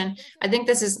question. I think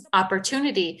this is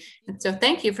opportunity. And so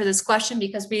thank you for this question,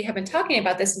 because we have been talking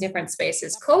about this in different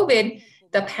spaces. COVID,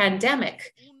 the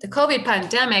COVID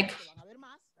pandemic,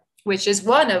 which is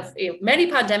one of many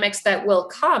pandemics that will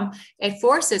come, it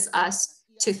forces us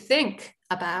to think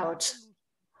about,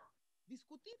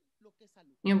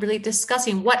 you know, really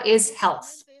discussing what is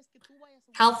health.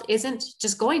 Health isn't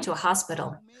just going to a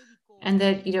hospital and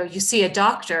that, you know, you see a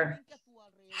doctor.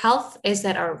 Health is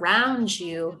that around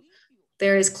you,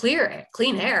 there is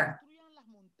clean air,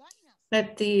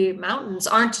 that the mountains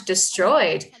aren't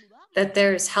destroyed, that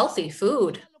there's healthy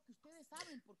food.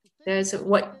 There's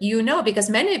what you know, because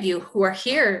many of you who are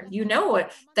here, you know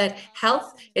that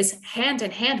health is hand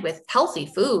in hand with healthy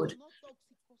food,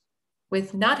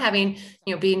 with not having,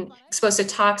 you know, being exposed to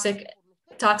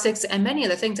toxics and many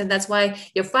other things. And that's why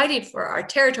you're fighting for our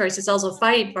territories. It's also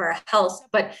fighting for our health,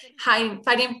 but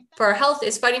fighting for our health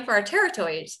is fighting for our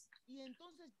territories.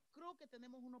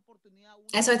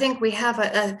 And so I think we have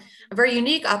a very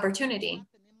unique opportunity.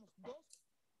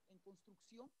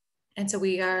 And so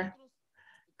we are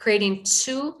creating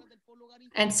 2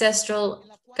 ancestral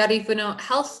Garifuna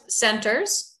health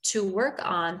centers to work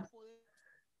on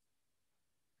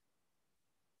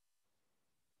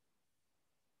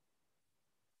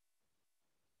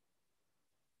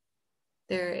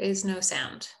There is no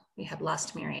sound. We have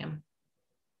lost Miriam.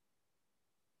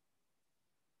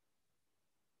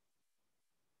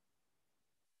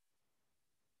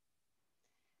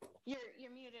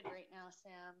 You're muted right now,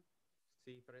 Sam.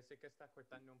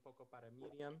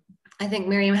 I think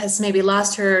Miriam has maybe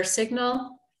lost her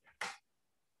signal.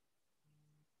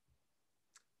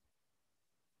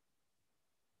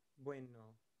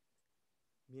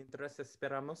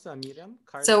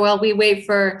 So while we wait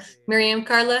for Miriam,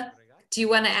 Carla, do you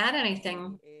want to add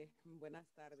anything?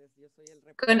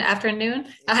 Good afternoon.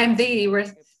 I'm the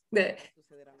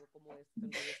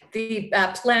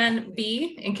plan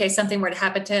B in case something were to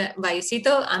happen to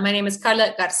Vallecito. My name is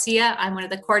Carla Garcia. I'm one of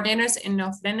the coordinators in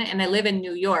OFRANEH, and I live in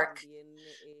New York.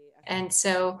 And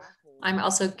so I'm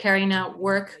also carrying out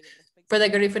work for the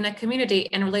Garifuna community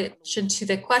in relation to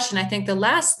the question. I think the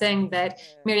last thing that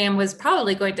Miriam was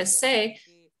probably going to say,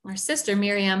 our sister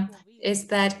Miriam, is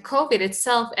that COVID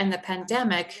itself and the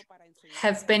pandemic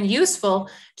have been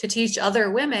useful to teach other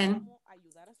women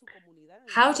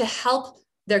how to help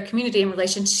their community in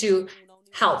relation to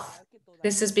health.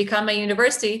 This has become a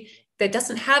university that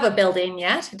doesn't have a building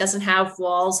yet. It doesn't have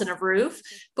walls and a roof,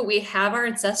 but we have our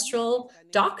ancestral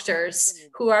doctors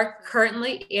who are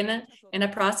currently in a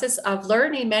process of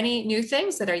learning many new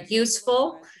things that are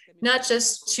useful, not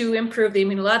just to improve the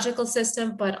immunological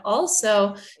system, but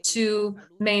also to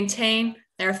maintain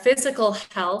their physical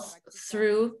health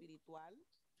through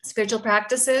spiritual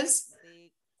practices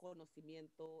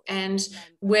and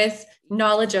with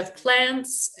knowledge of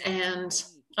plants and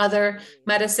other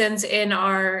medicines in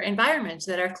our environment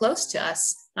that are close to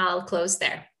us. I'll close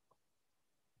there.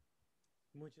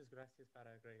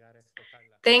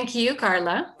 Thank you,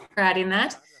 Carla, for adding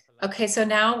that. Okay, so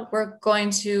now we're going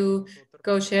to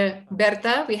go to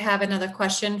Berta. We have another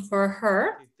question for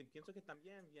her.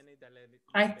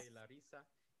 I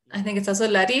think it's also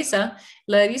Larissa.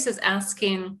 Larissa's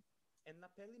asking,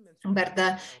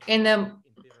 Berta, in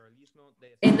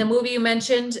the movie you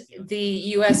mentioned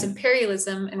the US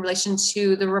imperialism in relation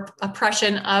to the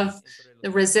oppression of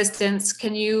the resistance.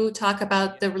 Can you talk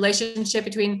about the relationship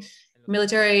between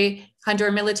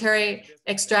Honduran military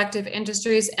extractive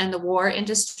industries and the war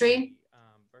industry?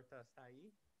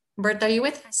 Berta, are you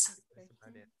with us?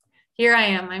 Here I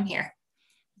am, I'm here.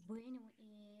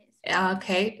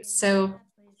 Okay, so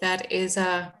that is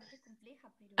a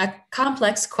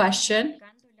complex question,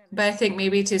 but I think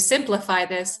maybe to simplify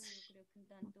this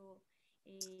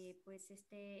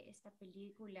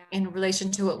in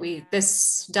relation to what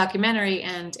this documentary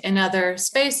and in other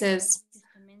spaces,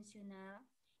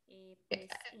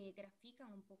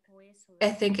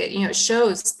 I think it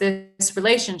shows this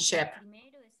relationship.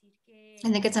 I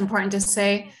think it's important to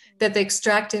say that the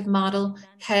extractive model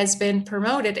has been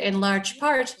promoted in large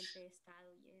part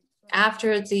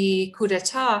after the coup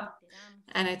d'etat,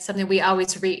 and it's something we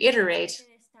always reiterate.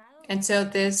 And so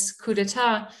this coup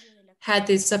d'etat had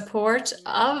the support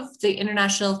of the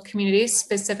international community,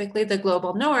 specifically the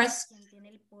global north,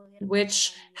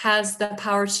 which has the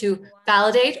power to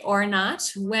validate or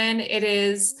not when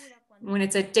it's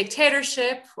a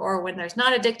dictatorship or when there's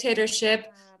not a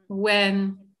dictatorship,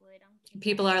 when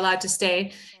people are allowed to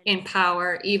stay in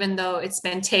power, even though it's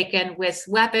been taken with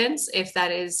weapons, if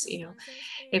that is,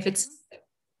 if it's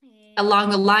along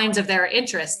the lines of their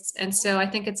interests. And so I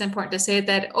think it's important to say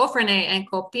that OFRANEH and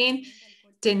COPINH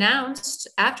denounced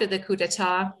after the coup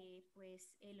d'etat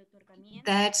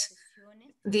that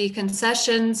the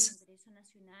concessions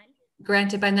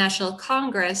granted by National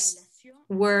Congress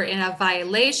were in a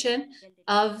violation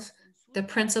of the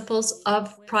principles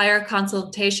of prior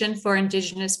consultation for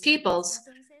indigenous peoples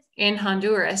in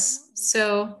Honduras.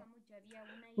 So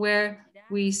where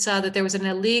we saw that there was an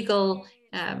illegal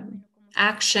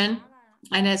action,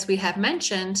 and as we have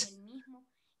mentioned,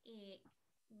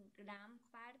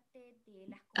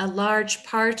 a large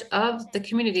part of the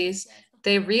communities,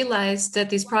 they realized that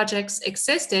these projects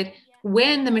existed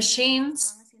when the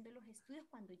machines,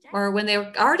 or when they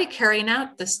were already carrying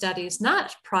out the studies,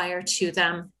 not prior to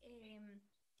them.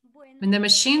 When the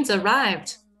machines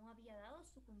arrived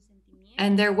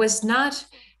and there was not,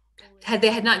 they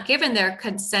had not given their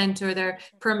consent or their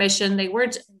permission, they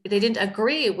didn't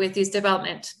agree with these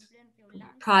development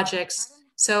projects.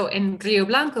 So in Rio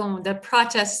Blanco, when the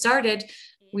protest started,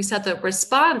 we saw the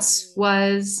response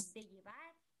was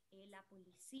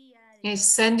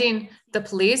sending the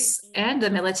police and the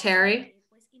military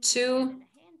to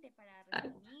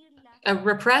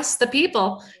repress the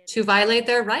people, to violate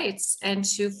their rights, and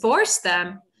to force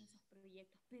them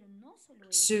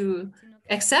to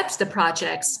accept the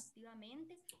projects.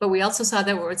 But we also saw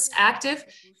there was active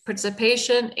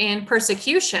participation in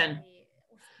persecution,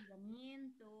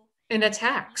 in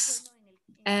attacks,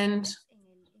 and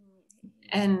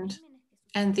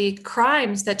the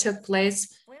crimes that took place,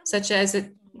 such as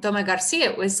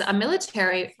Garcia was a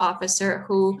military officer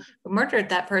who murdered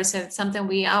that person. It's something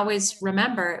we always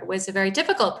remember. It was a very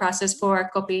difficult process for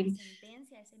COPINH.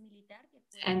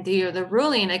 And the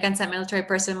ruling against that military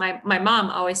person, my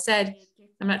mom always said,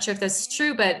 I'm not sure if this is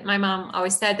true, but my mom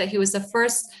always said that he was the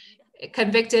first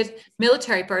convicted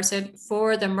military person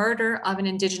for the murder of an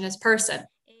indigenous person.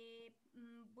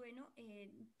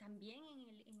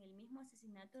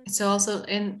 So also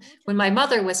when my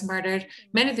mother was murdered,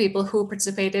 many people who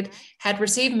participated had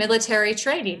received military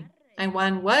training, and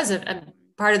one was a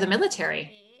part of the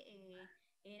military.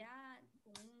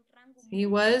 He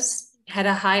had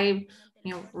a high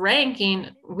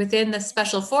ranking within the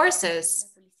special forces,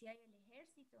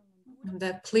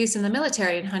 the police and the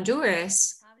military in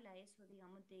Honduras.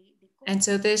 And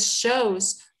so this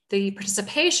shows the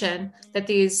participation that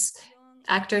these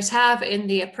actors have in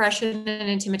the oppression and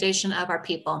intimidation of our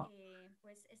people.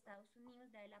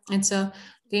 And so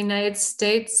the United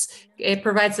States, it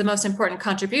provides the most important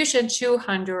contribution to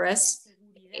Honduras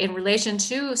in relation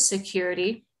to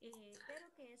security.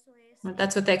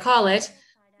 That's what they call it.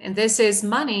 And this is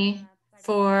money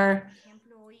for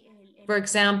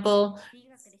example,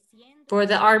 for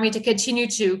the army to continue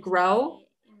to grow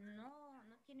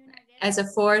as a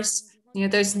force.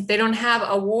 They don't have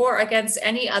a war against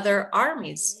any other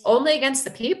armies, only against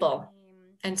the people.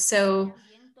 And so,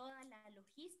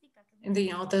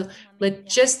 the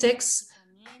logistics,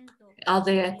 all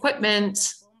the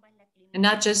equipment, and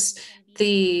not just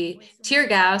the tear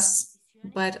gas,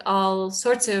 but all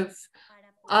sorts of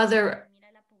other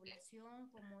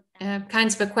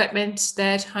kinds of equipment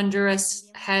that Honduras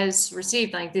has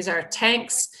received. Like these are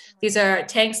tanks. These are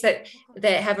tanks that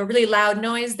have a really loud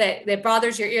noise that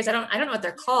bothers your ears. I don't know what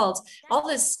they're called. All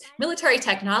this military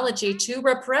technology to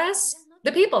repress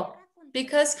the people,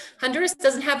 because Honduras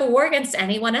doesn't have a war against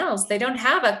anyone else. They don't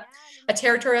have a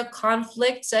territorial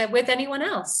conflict with anyone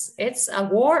else. It's a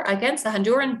war against the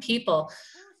Honduran people,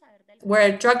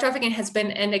 where drug trafficking has been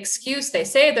an excuse. They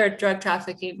say they're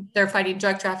fighting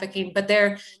drug trafficking, but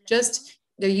they're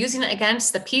using it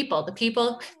against the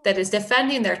people that is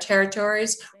defending their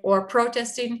territories or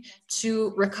protesting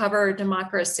to recover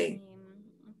democracy.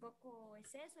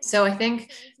 So I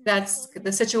think that's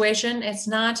the situation. It's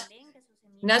not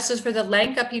just for the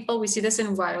Lenca people. We see this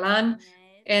in Guaylan,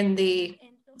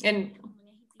 in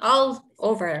all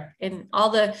over, in all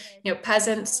the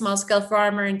peasant, small-scale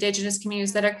farmer, indigenous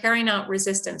communities that are carrying out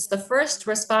resistance. The first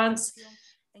response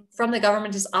from the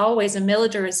government is always a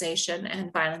militarization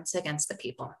and violence against the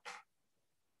people.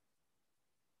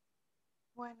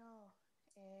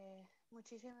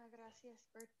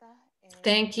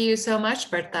 Thank you so much,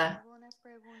 Berta.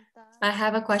 I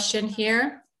have a question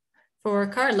here for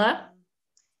Carla.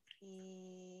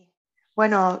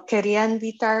 Bueno, quería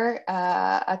invitar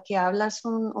a que hablas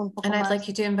un poco And I'd más. like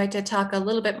you to invite to talk a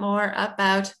little bit more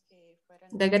about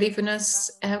the Garífunas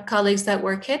colleagues that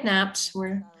were kidnapped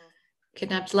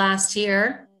last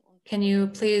year. Can you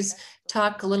please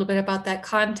talk a little bit about that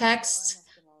context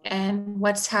and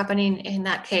what's happening in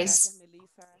that case?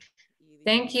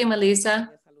 Thank you,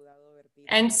 Melissa.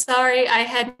 And sorry, I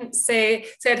hadn't said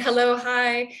hello,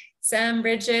 hi, Sam,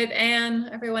 Bridget, Anne,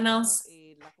 everyone else.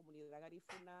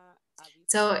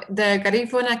 So the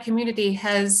Garifuna community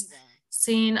has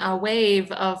seen a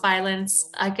wave of violence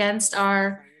against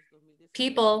our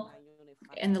people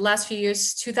in the last few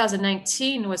years.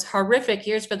 2019 was horrific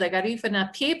years for the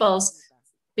Garifuna peoples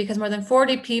because more than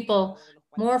 40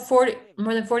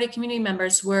 community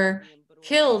members were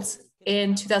killed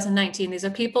in 2019. These are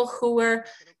people who were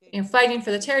fighting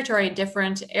for the territory in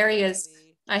different areas.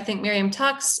 I think Miriam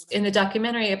talks in the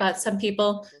documentary about some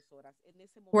people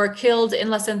were killed in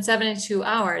less than 72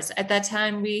 hours. At that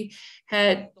time, we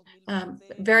had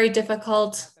very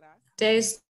difficult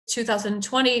days.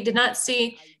 2020 did not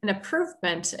see an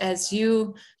improvement. As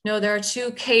you know, there are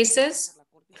two cases.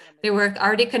 There were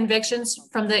already convictions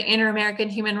from the Inter-American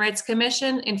Human Rights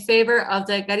Commission in favor of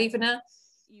the Garifuna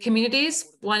communities,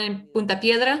 one in Punta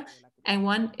Piedra and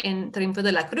one in Triunfo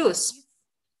de la Cruz.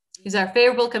 These are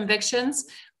favorable convictions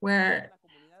where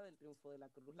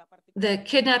the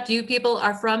kidnapped youth people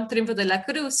are from Triunfo de la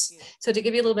Cruz. So to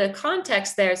give you a little bit of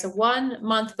context there, so 1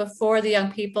 month before the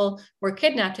young people were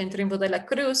kidnapped in Triunfo de la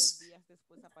Cruz,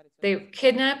 they were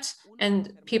kidnapped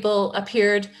and people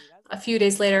appeared a few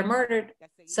days later murdered.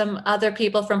 Some other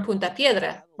people from Punta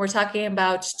Piedra. We're talking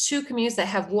about two communities that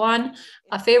have won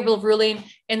a favorable ruling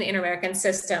in the Inter-American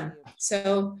system.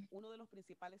 So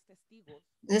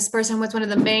this person was one of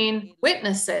the main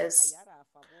witnesses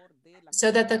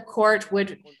so that the court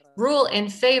would rule in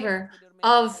favor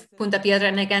of Punta Piedra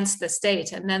and against the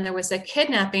state. And then there was a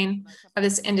kidnapping of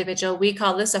this individual. We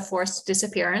call this a forced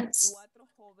disappearance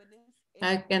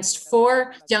against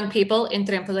 4 young people in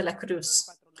Triunfo de la Cruz.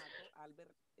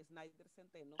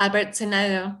 Albert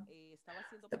Senado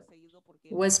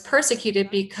was persecuted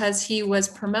because he was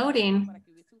promoting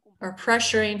or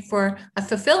pressuring for a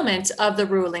fulfillment of the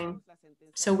ruling.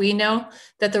 So we know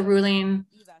that the ruling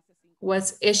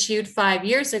was issued 5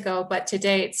 years ago, but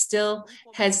today it still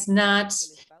has not,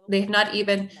 they have not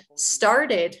even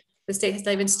started, the state has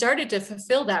not even started to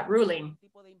fulfill that ruling.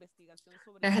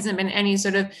 There hasn't been any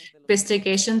sort of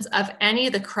investigations of any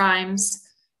of the crimes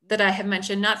that I have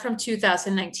mentioned, not from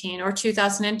 2019 or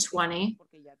 2020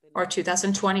 or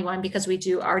 2021, because we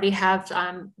do already have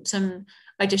some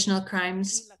additional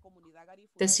crimes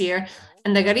this year.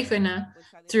 And the Garifuna,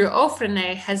 through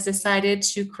OFRANEH, has decided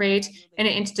to create an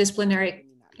interdisciplinary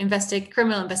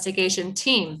criminal investigation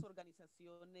team.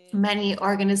 Many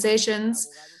organizations,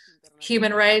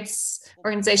 human rights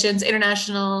organizations,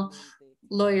 international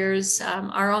lawyers,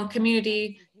 our own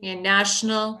community, and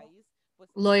national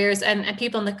lawyers and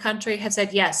people in the country have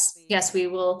said, yes, we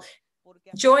will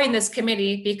join this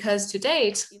committee, because to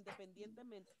date,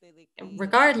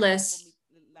 regardless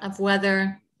of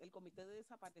whether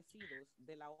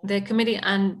the Committee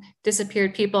on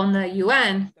Disappeared People in the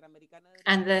UN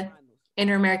and the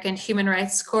Inter-American Human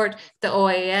Rights Court, the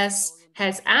OAS,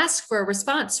 has asked for a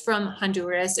response from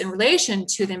Honduras in relation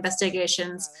to the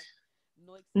investigation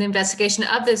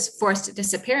of this forced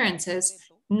disappearances.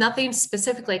 Nothing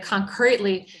specifically,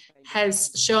 concretely,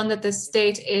 has shown that the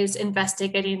state is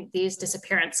investigating these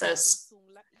disappearances.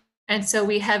 And so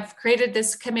we have created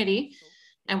this committee,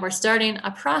 and we're starting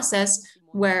a process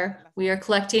where we are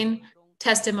collecting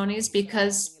testimonies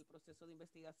because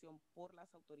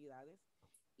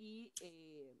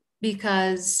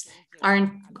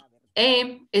our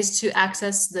aim is to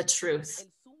access the truth.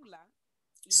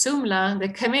 SUMLA, the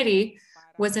committee,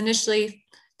 was initially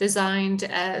designed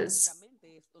to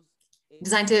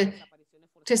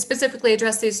specifically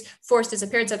address these forced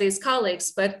disappearance of these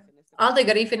colleagues, but all the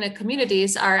Garifuna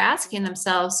communities are asking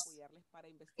themselves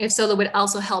if SOLA would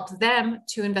also help them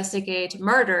to investigate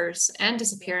murders and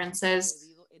disappearances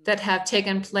that have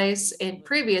taken place in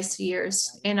previous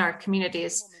years in our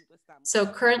communities. So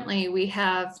currently we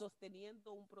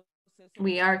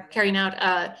are carrying out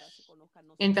an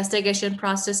investigation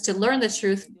process to learn the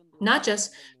truth, not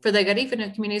just for the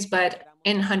Garifuna communities, but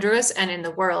in Honduras and in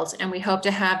the world. And we hope to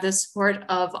have the support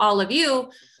of all of you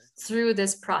through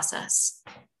this process.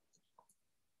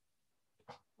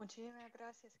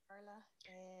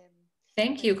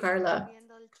 Thank you, Carla.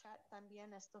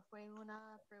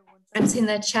 I'm seeing in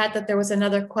the chat that there was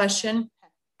another question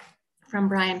from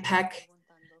Brian Peck.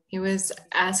 He was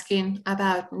asking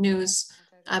about news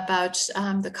about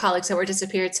the colleagues that were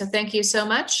disappeared. So thank you so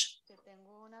much.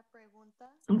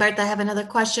 Berta, I have another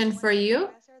question for you.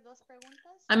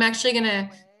 I'm actually gonna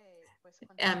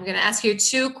ask you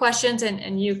 2 questions,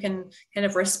 and you can kind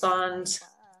of respond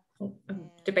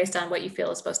based on what you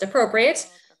feel is most appropriate,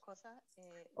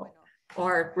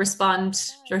 or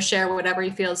respond or share whatever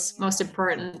you feel is most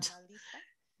important.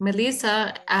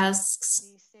 Melissa asks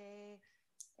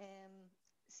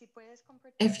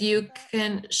if you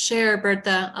can share,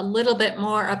 Berta, a little bit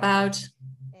more about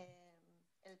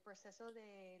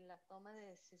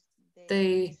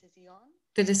the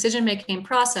decision-making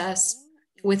process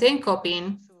within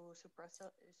COPINH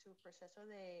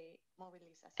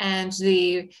and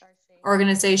the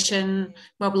organization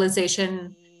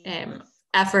mobilization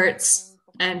efforts,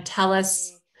 and tell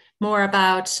us more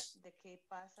about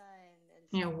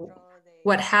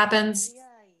what happens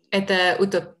at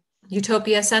the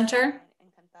Utopia Center.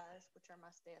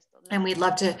 And we'd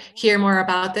love to hear more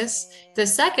about this. The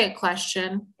second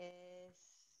question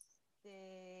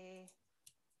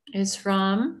is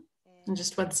from,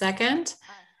 just 1 second.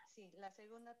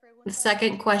 The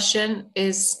second question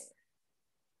is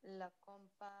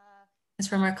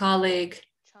from our colleague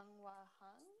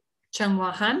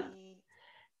Chunghwa Han.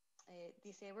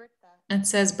 It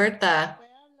says, Berta,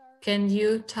 can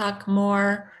you talk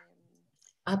more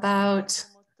about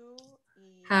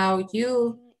how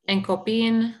you and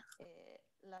COPINH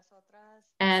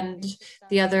and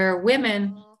the other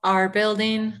women are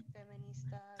building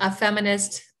a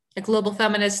global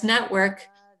feminist network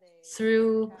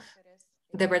through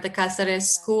the Berta Cáceres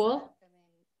School,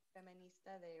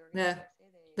 the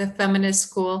feminist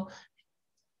school.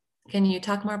 Can you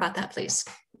talk more about that, please?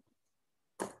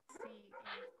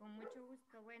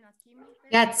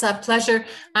 Yeah, it's a pleasure.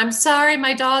 I'm sorry,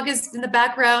 my dog is in the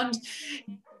background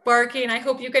barking. I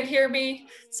hope you can hear me.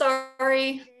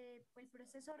 Sorry.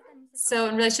 So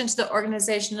in relation to the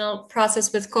organizational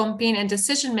process with COPINH and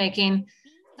decision-making,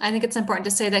 I think it's important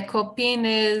to say that COPINH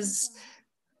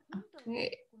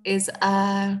is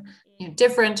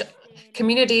different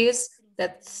communities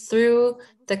that through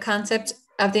the concept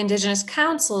of the Indigenous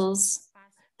councils,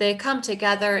 they come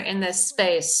together in this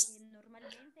space.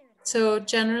 So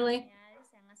generally,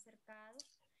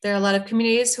 there are a lot of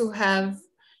communities who have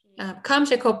come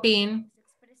to COPINH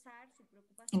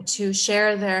and to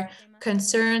share their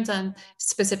concerns on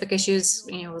specific issues,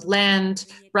 land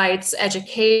rights,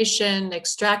 education,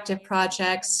 extractive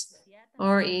projects,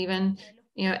 or even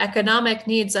economic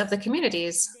needs of the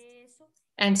communities.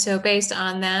 And so based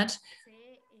on that,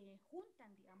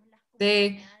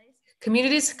 the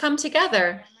communities come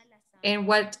together in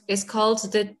what is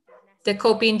called the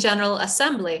COPINH General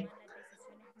Assembly,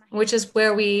 which is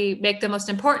where we make the most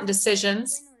important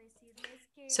decisions.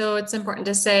 So it's important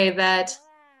to say that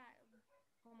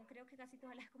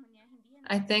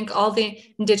I think all the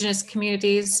indigenous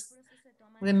communities,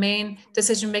 the main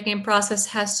decision-making process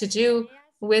has to do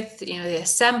with the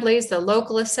assemblies, the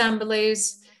local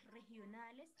assemblies,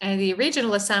 and the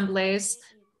regional assemblies,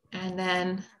 and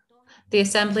then the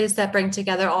assemblies that bring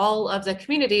together all of the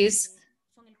communities,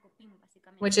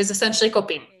 which is essentially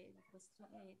COPINH.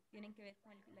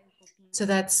 So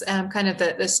that's kind of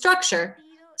the structure.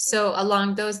 So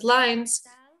along those lines,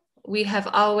 we have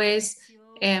always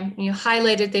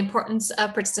highlighted the importance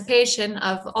of participation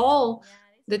of all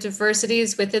the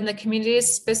diversities within the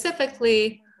communities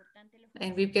specifically,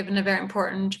 and we've given a very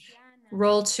important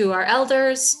role to our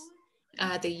elders,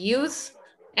 the youth,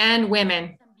 and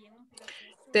women.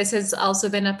 This has also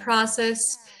been a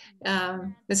process.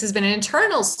 This has been an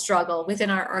internal struggle within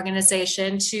our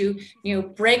organization to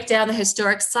break down the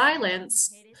historic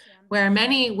silence where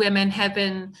many women have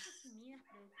been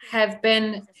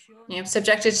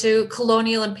subjected to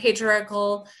colonial and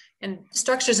patriarchal and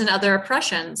structures and other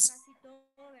oppressions.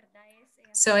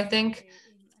 So I think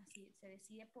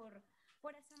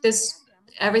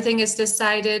everything is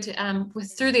decided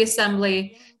through the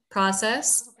assembly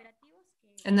process.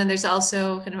 And then there's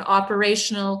also kind of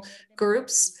operational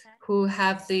groups who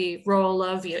have the role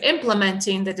of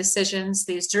implementing the decisions,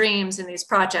 these dreams, and these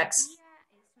projects.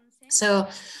 So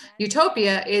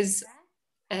Utopia is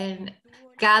a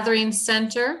gathering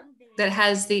center that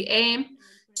has the aim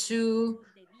to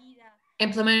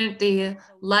implement the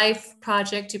LIFE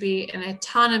project to be an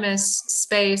autonomous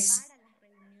space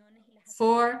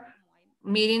for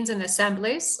meetings and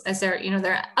assemblies, as there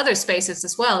are other spaces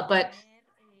as well, but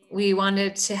we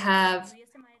wanted to have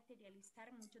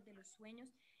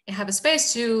a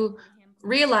space to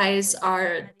realize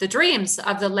the dreams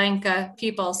of the Lenca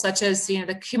people, such as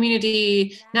the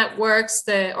community networks,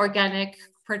 the organic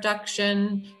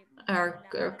production, or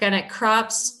organic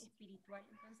crops,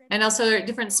 and also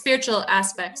different spiritual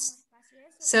aspects.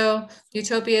 So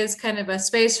Utopia is kind of a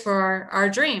space for our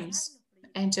dreams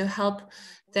and to help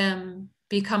them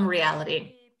become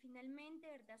reality.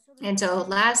 And so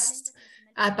last,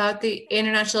 about the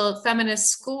International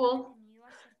Feminist School,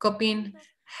 COPINH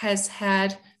has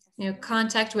had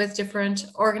contact with different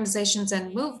organizations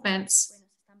and movements.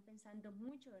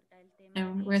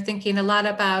 And we're thinking a lot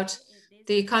about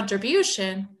the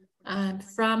contribution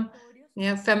from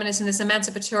feminist in this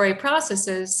emancipatory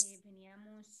processes.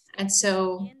 And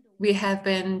so we have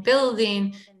been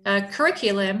building a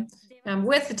curriculum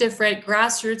with different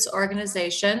grassroots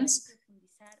organizations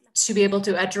to be able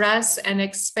to address and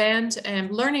expand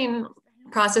learning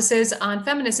processes on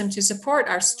feminism to support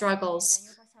our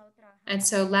struggles. And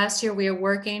so last year we are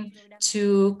working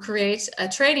to create a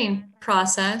training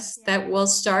process that will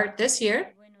start this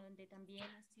year.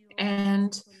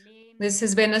 And this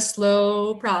has been a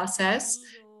slow process,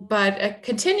 but a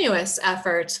continuous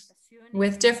effort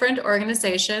with different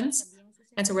organizations.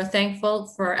 And so we're thankful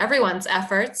for everyone's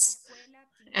efforts.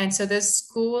 And so this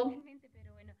school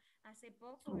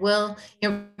will,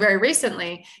 very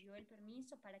recently,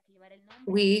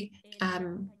 we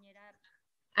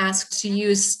asked to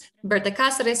use Berta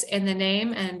in the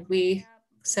name, and we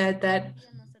said that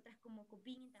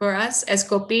for us as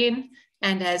COPINH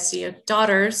and as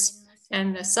daughters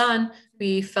and a son,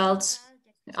 we felt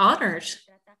honored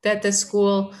that the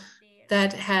school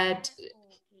that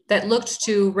looked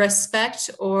to respect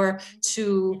or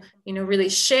to really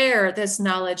share this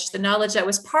knowledge, the knowledge that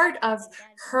was part of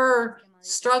her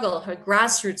struggle, her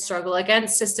grassroots struggle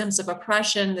against systems of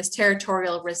oppression, this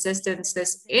territorial resistance,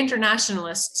 this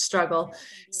internationalist struggle.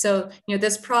 So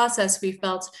this process we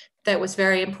felt that was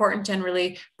very important and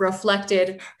really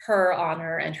reflected her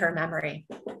honor and her memory.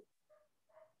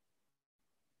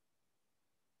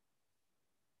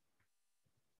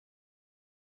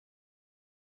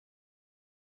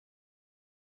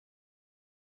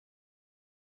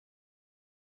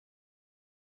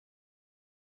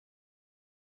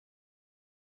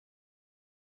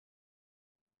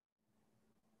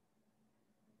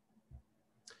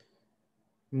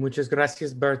 Muchas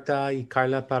gracias, Berta y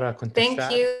Carla, para contestar.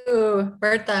 Thank you,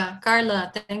 Berta,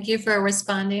 Carla. Thank you for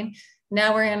responding.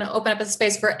 Now we're going to open up a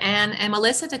space for Anne and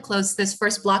Melissa to close this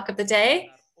first block of the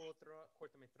day.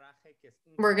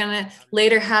 We're going to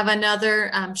later have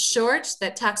another short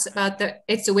that talks about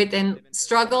it's within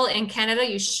struggle in Canada.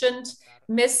 You shouldn't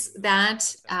miss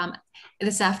that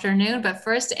this afternoon. But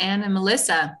first, Anne and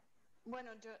Melissa.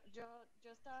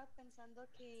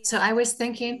 So I was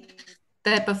thinking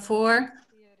that before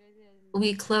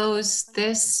we close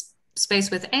this space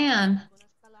with Anne,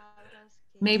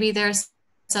 maybe there's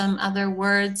some other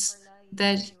words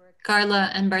that Carla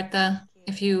and Berta,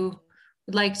 if you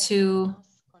would like to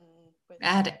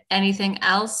add anything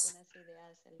else,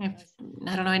 if,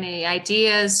 I don't know, any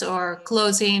ideas or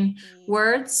closing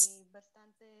words.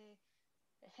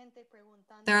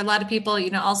 There are a lot of people,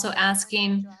 also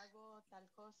asking,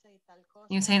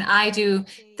 saying, I do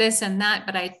this and that,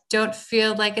 but I don't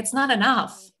feel like it's not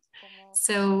enough.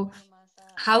 So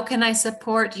how can I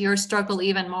support your struggle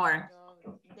even more?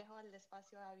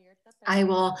 I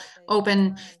will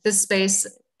open this space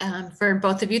for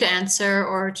both of you to answer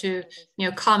or to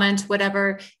comment,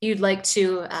 whatever you'd like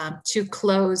to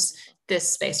close this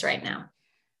space right now.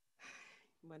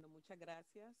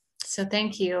 So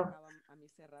thank you.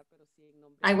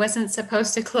 I wasn't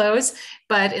supposed to close,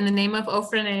 but in the name of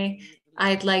OFRANEH,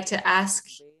 I'd like to ask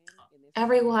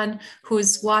everyone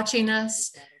who's watching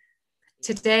us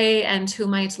today and who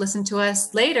might listen to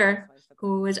us later,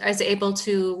 who is able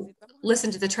to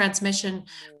listen to the transmission,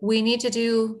 we need to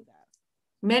do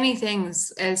many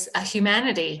things as a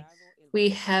humanity. We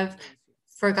have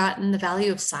forgotten the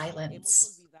value of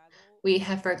silence. We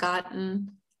have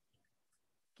forgotten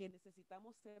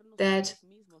that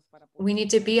we need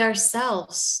to be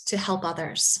ourselves to help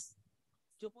others.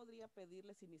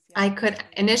 I could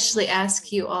initially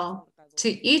ask you all, to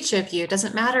each of you,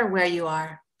 doesn't matter where you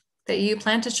are, that you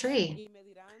plant a tree.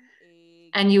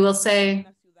 And you will say,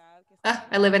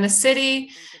 I live in a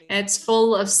city, and it's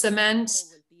full of cement,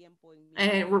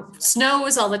 and it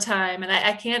snows all the time, and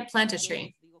I can't plant a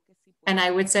tree. And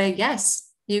I would say, yes,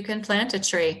 you can plant a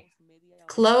tree.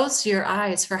 Close your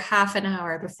eyes for half an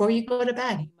hour before you go to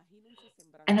bed,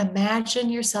 and imagine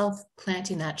yourself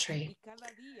planting that tree.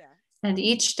 And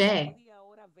each day,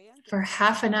 for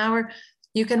half an hour,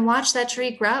 you can watch that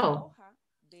tree grow.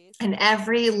 And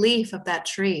every leaf of that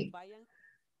tree,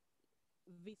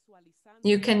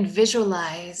 you can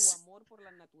visualize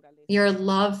your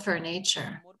love for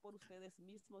nature,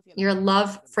 your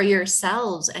love for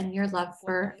yourselves, and your love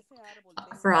for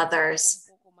others.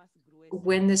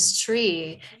 When this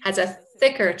tree has a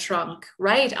thicker trunk,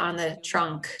 right on the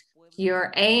trunk.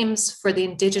 Your aims for the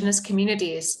indigenous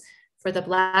communities, for the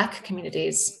Black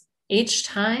communities. Each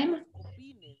time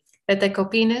that the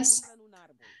COPINH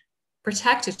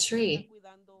protect a tree,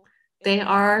 they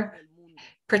are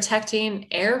protecting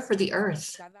air for the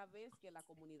earth.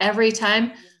 Every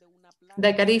time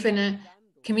the Garifuna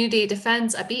community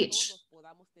defends a beach,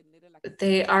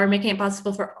 they are making it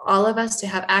possible for all of us to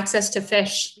have access to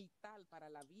fish.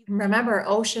 Remember,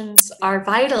 oceans are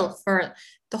vital for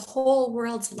the whole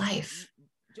world's life.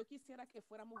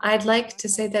 I'd like to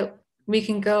say that we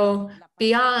can go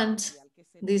beyond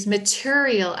these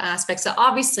material aspects. So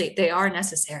obviously, they are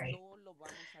necessary.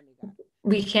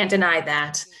 We can't deny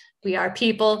that. We are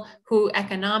people who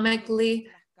economically,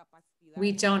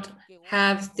 we don't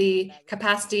have the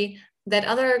capacity that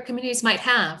other communities might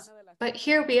have. But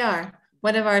here we are.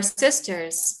 One of our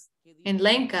sisters in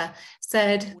Lenca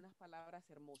said,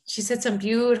 she said some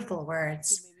beautiful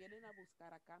words.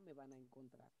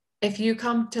 If you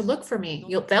come to look for me,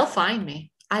 they'll find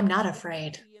me. I'm not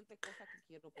afraid.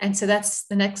 And so that's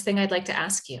the next thing I'd like to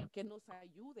ask you,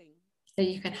 that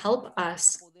you can help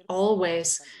us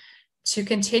always to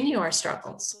continue our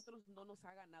struggles.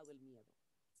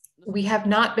 We have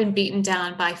not been beaten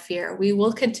down by fear. We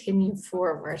will continue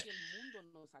forward.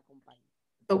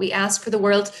 But we ask for the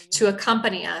world to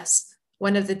accompany us.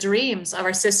 One of the dreams of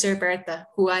our sister Berta,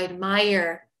 who I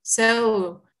admire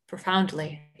so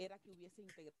profoundly,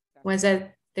 was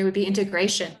that there would be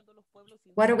integration.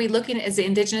 What are we looking at as the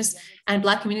Indigenous and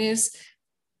Black communities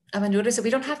of Honduras? So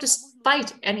we don't have to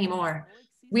fight anymore.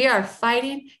 We are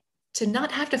fighting to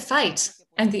not have to fight.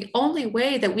 And the only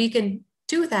way that we can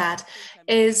do that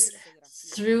is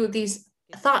through these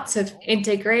thoughts of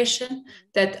integration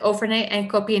that OFRANEH and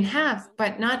COPINH have,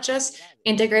 but not just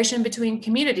integration between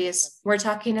communities. We're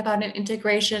talking about an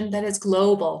integration that is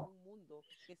global.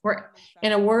 We're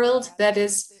in a world that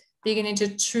is beginning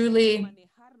to truly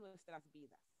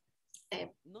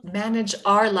manage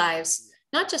our lives,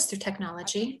 not just through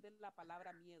technology,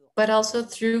 but also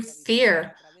through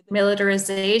fear,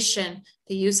 militarization,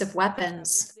 the use of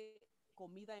weapons,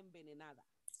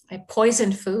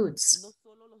 poisoned foods.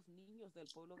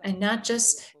 And not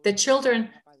just the children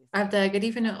of the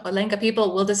Garifuna or Lenca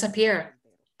people will disappear.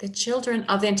 The children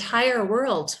of the entire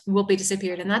world will be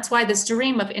disappeared. And that's why this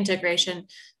dream of integration.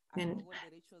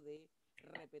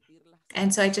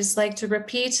 And so I just like to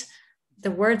repeat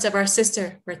the words of our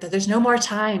sister, Berta. There's no more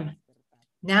time.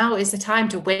 Now is the time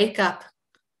to wake up.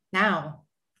 Now.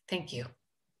 Thank you.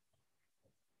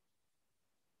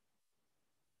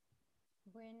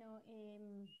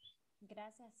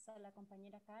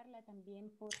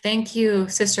 Thank you,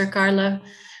 Sister Carla,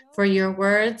 for your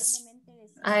words.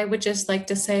 I would just like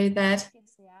to say that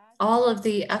all of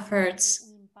the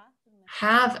efforts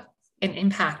have an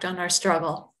impact on our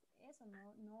struggle.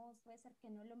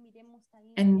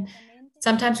 And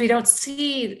sometimes we don't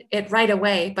see it right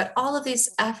away, but all of these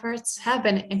efforts have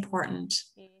been important.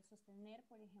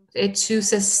 To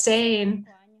sustain,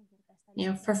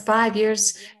 for 5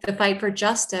 years, the fight for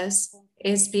justice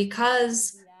is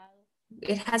because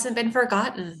it hasn't been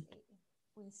forgotten.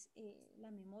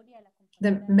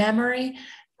 The memory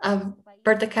of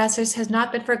Berta Cáceres has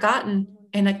not been forgotten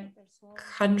in a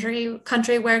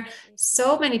country where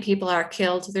so many people are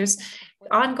killed. There's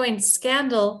ongoing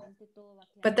scandal,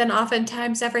 but then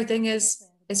oftentimes everything is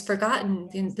forgotten.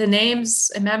 The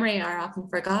names and memory are often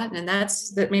forgotten, and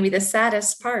that's maybe the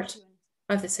saddest part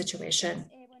of the situation.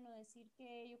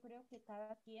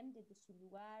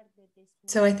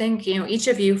 So I think, each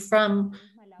of you, from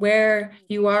where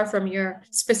you are, from your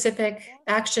specific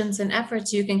actions and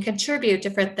efforts, you can contribute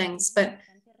different things. But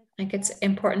I think it's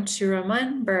important to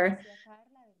remember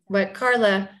what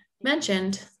Carla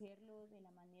mentioned,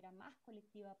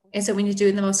 is that we need to do it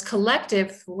in the most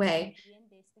collective way.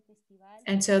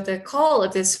 And so the call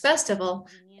of this festival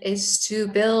is to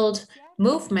build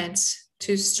movements,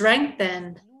 to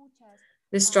strengthen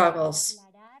the struggles,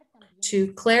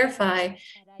 to clarify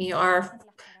our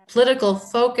political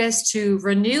focus, to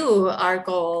renew our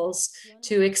goals,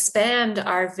 to expand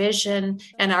our vision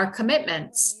and our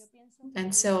commitments.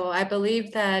 And so I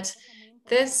believe that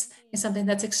this is something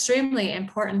that's extremely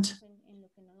important.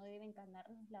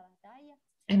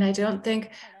 And I don't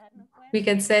think we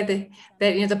can say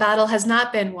that the battle has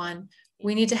not been won.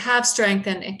 We need to have strength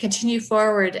and continue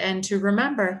forward, and to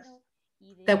remember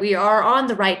that we are on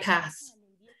the right path,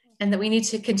 and that we need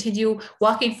to continue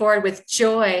walking forward with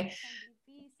joy.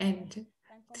 And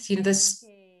the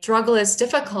struggle is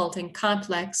difficult and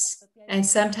complex, and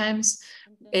sometimes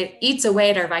it eats away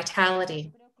at our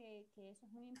vitality.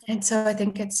 And so I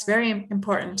think it's very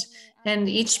important. And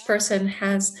each person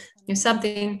has You have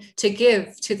something to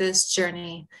give to this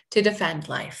journey to defend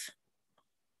life.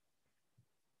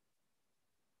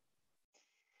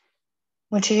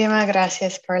 Muchísimas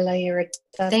gracias, Carla y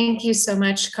Berta. Thank you so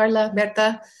much, Carla,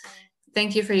 Berta.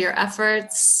 Thank you for your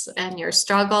efforts and your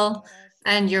struggle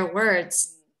and your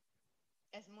words.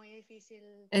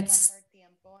 It's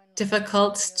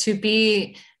difficult to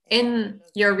be in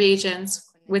your regions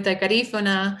with the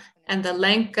Garifuna and the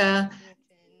Lenca,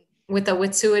 with the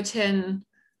Wet'suwet'en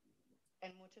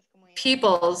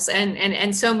peoples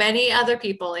and so many other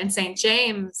people in St.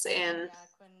 James and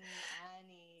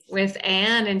with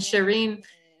Anne and Shireen.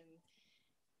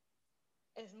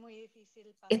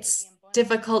 It's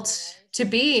difficult to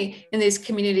be in these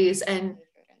communities and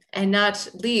not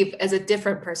leave as a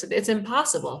different person. It's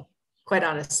impossible, quite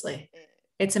honestly.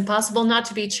 It's impossible not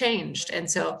to be changed.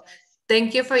 And so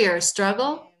thank you for your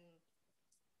struggle.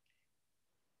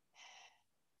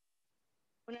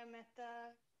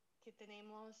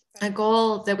 A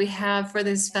goal that we have for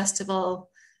this festival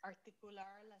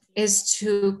is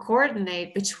to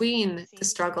coordinate between the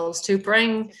struggles, to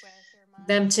bring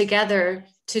them together,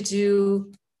 to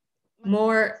do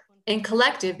more in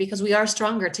collective because we are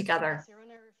stronger together,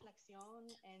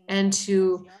 and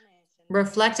to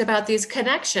reflect about these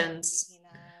connections,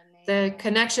 the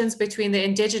connections between the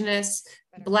Indigenous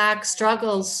Black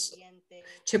struggles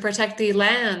to protect the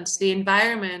land, the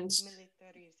environment,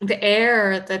 the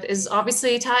air that is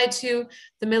obviously tied to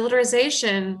the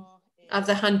militarization of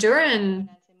the Honduran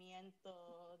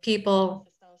people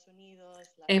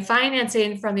and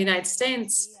financing from the United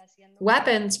States,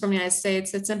 weapons from the United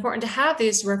States. It's important to have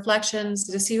these reflections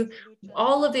to see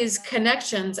all of these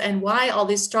connections and why all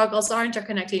these struggles are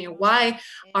interconnecting and why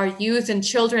are youth and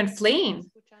children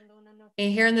fleeing.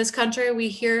 And here in this country, we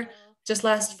hear just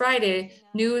last Friday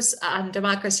news on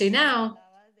Democracy Now!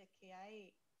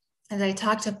 As I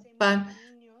talked about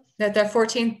that there are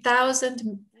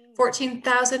 14,000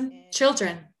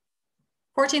 children,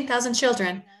 14,000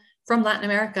 children from Latin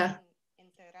America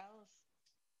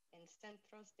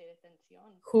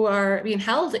who are being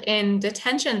held in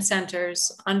detention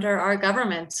centers under our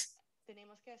government.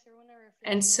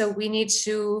 And so we need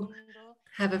to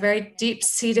have a very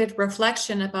deep-seated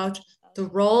reflection about the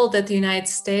role that the United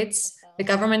States, the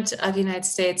government of the United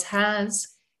States has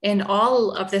in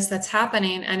all of this that's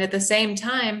happening. And at the same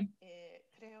time,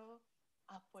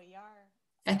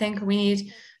 I think we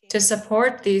need to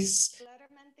support these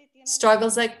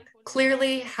struggles that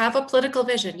clearly have a political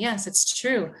vision. Yes, it's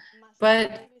true,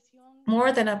 but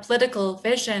more than a political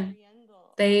vision,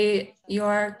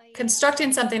 you're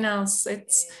constructing something else.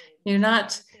 You're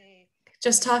not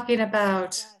just talking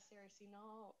about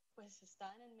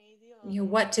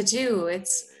what to do.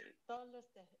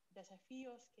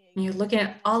 You're looking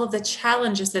at all of the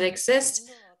challenges that exist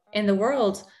in the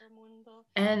world,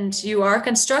 and you are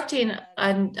constructing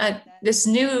this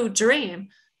new dream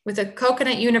with a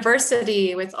coconut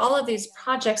university, with all of these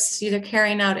projects you're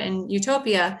carrying out in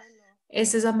Utopia.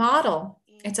 This is a model.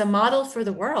 It's a model for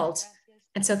the world.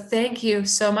 And so thank you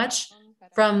so much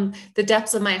from the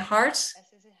depths of my heart.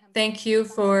 Thank you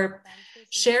for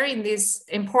sharing these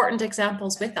important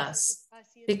examples with us,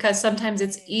 because sometimes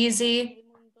it's easy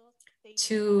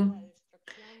to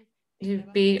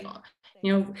be,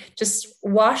 just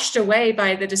washed away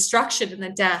by the destruction and the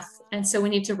death. And so we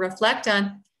need to reflect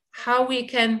on how we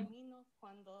can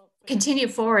continue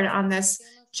forward on this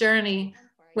journey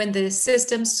when the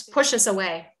systems push us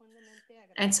away.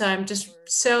 And so I'm just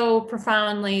so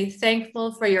profoundly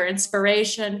thankful for your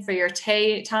inspiration, for your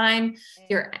time,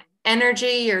 your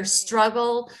energy, your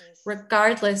struggle,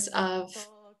 regardless of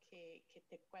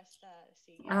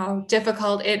how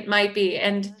difficult it might be.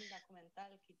 And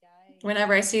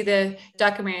whenever I see the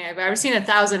documentary, I've already seen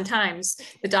 1,000 times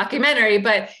the documentary,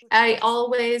 but I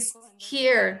always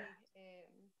hear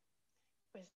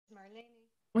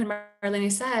when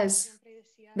Marlene says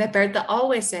that Berta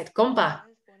always said, "Compa,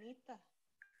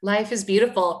 life is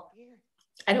beautiful.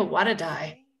 I don't want to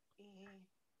die."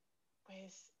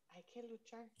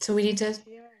 So we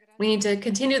need to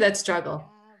continue that struggle.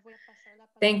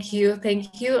 Thank you,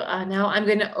 thank you. Now I'm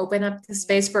going to open up the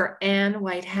space for Anne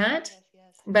Whitehat,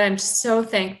 but I'm so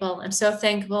thankful. I'm so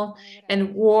thankful,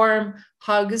 and warm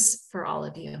hugs for all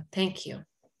of you. Thank you.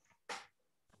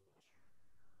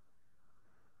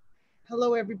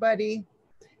 Hello, everybody.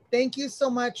 Thank you so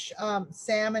much,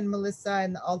 Sam and Melissa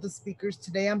and all the speakers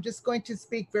today. I'm just going to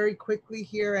speak very quickly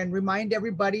here and remind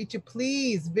everybody to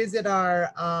please visit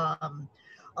our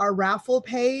raffle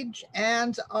page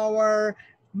and our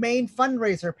main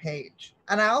fundraiser page.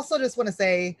 And I also just want to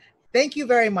say thank you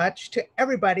very much to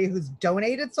everybody who's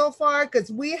donated so far,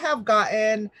 because we have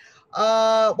gotten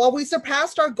Well, we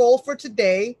surpassed our goal for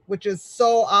today, which is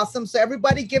so awesome. So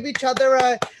everybody give each other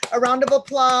a round of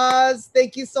applause.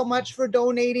 Thank you so much for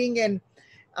donating. And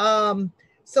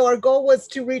so our goal was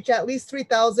to reach at least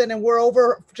 3,000, and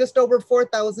we're just over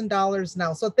 $4,000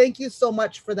 now. So thank you so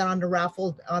much for that on the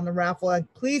raffle.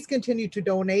 And please continue to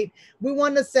donate. We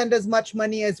want to send as much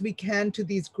money as we can to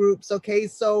these groups. Okay,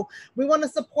 so we want to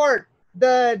support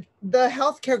the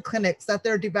healthcare clinics that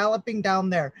they're developing down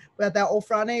there, that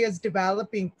OFRANEH is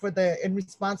developing in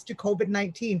response to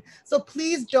COVID-19. So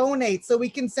please donate so we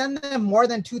can send them more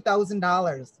than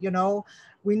 $2,000. You know,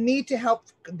 we need to help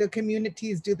the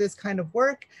communities do this kind of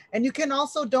work. And you can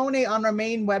also donate on our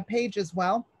main webpage as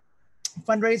well,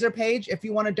 fundraiser page. If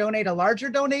you want to donate a larger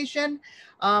donation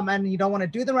and you don't want to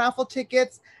do the raffle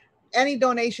tickets, any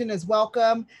donation is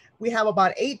welcome. We have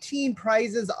about 18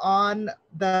 prizes on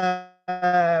the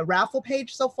raffle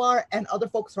page so far, and other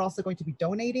folks are also going to be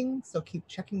donating. So keep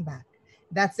checking back.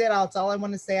 That's it. That's all I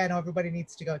want to say. I know everybody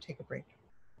needs to go take a break.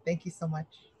 Thank you so much.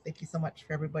 Thank you so much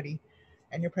for everybody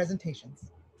and your presentations.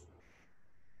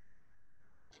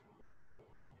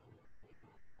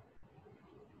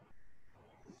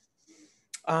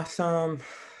 Awesome.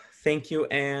 Thank you,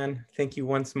 Anne. Thank you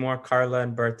once more, Carla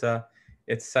and Berta.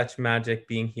 It's such magic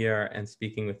being here and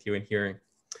speaking with you and hearing.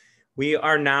 We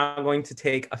are now going to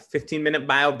take a 15-minute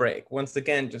bio break. Once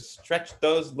again, just stretch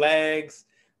those legs,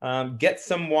 get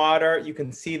some water. You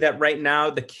can see that right now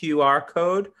the QR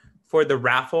code for the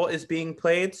raffle is being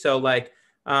played. So like,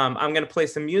 I'm gonna play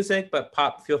some music, but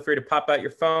feel free to pop out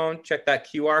your phone, check that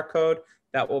QR code.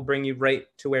 That will bring you right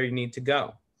to where you need to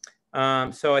go.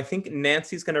 So I think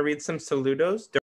Nancy's gonna read some saludos.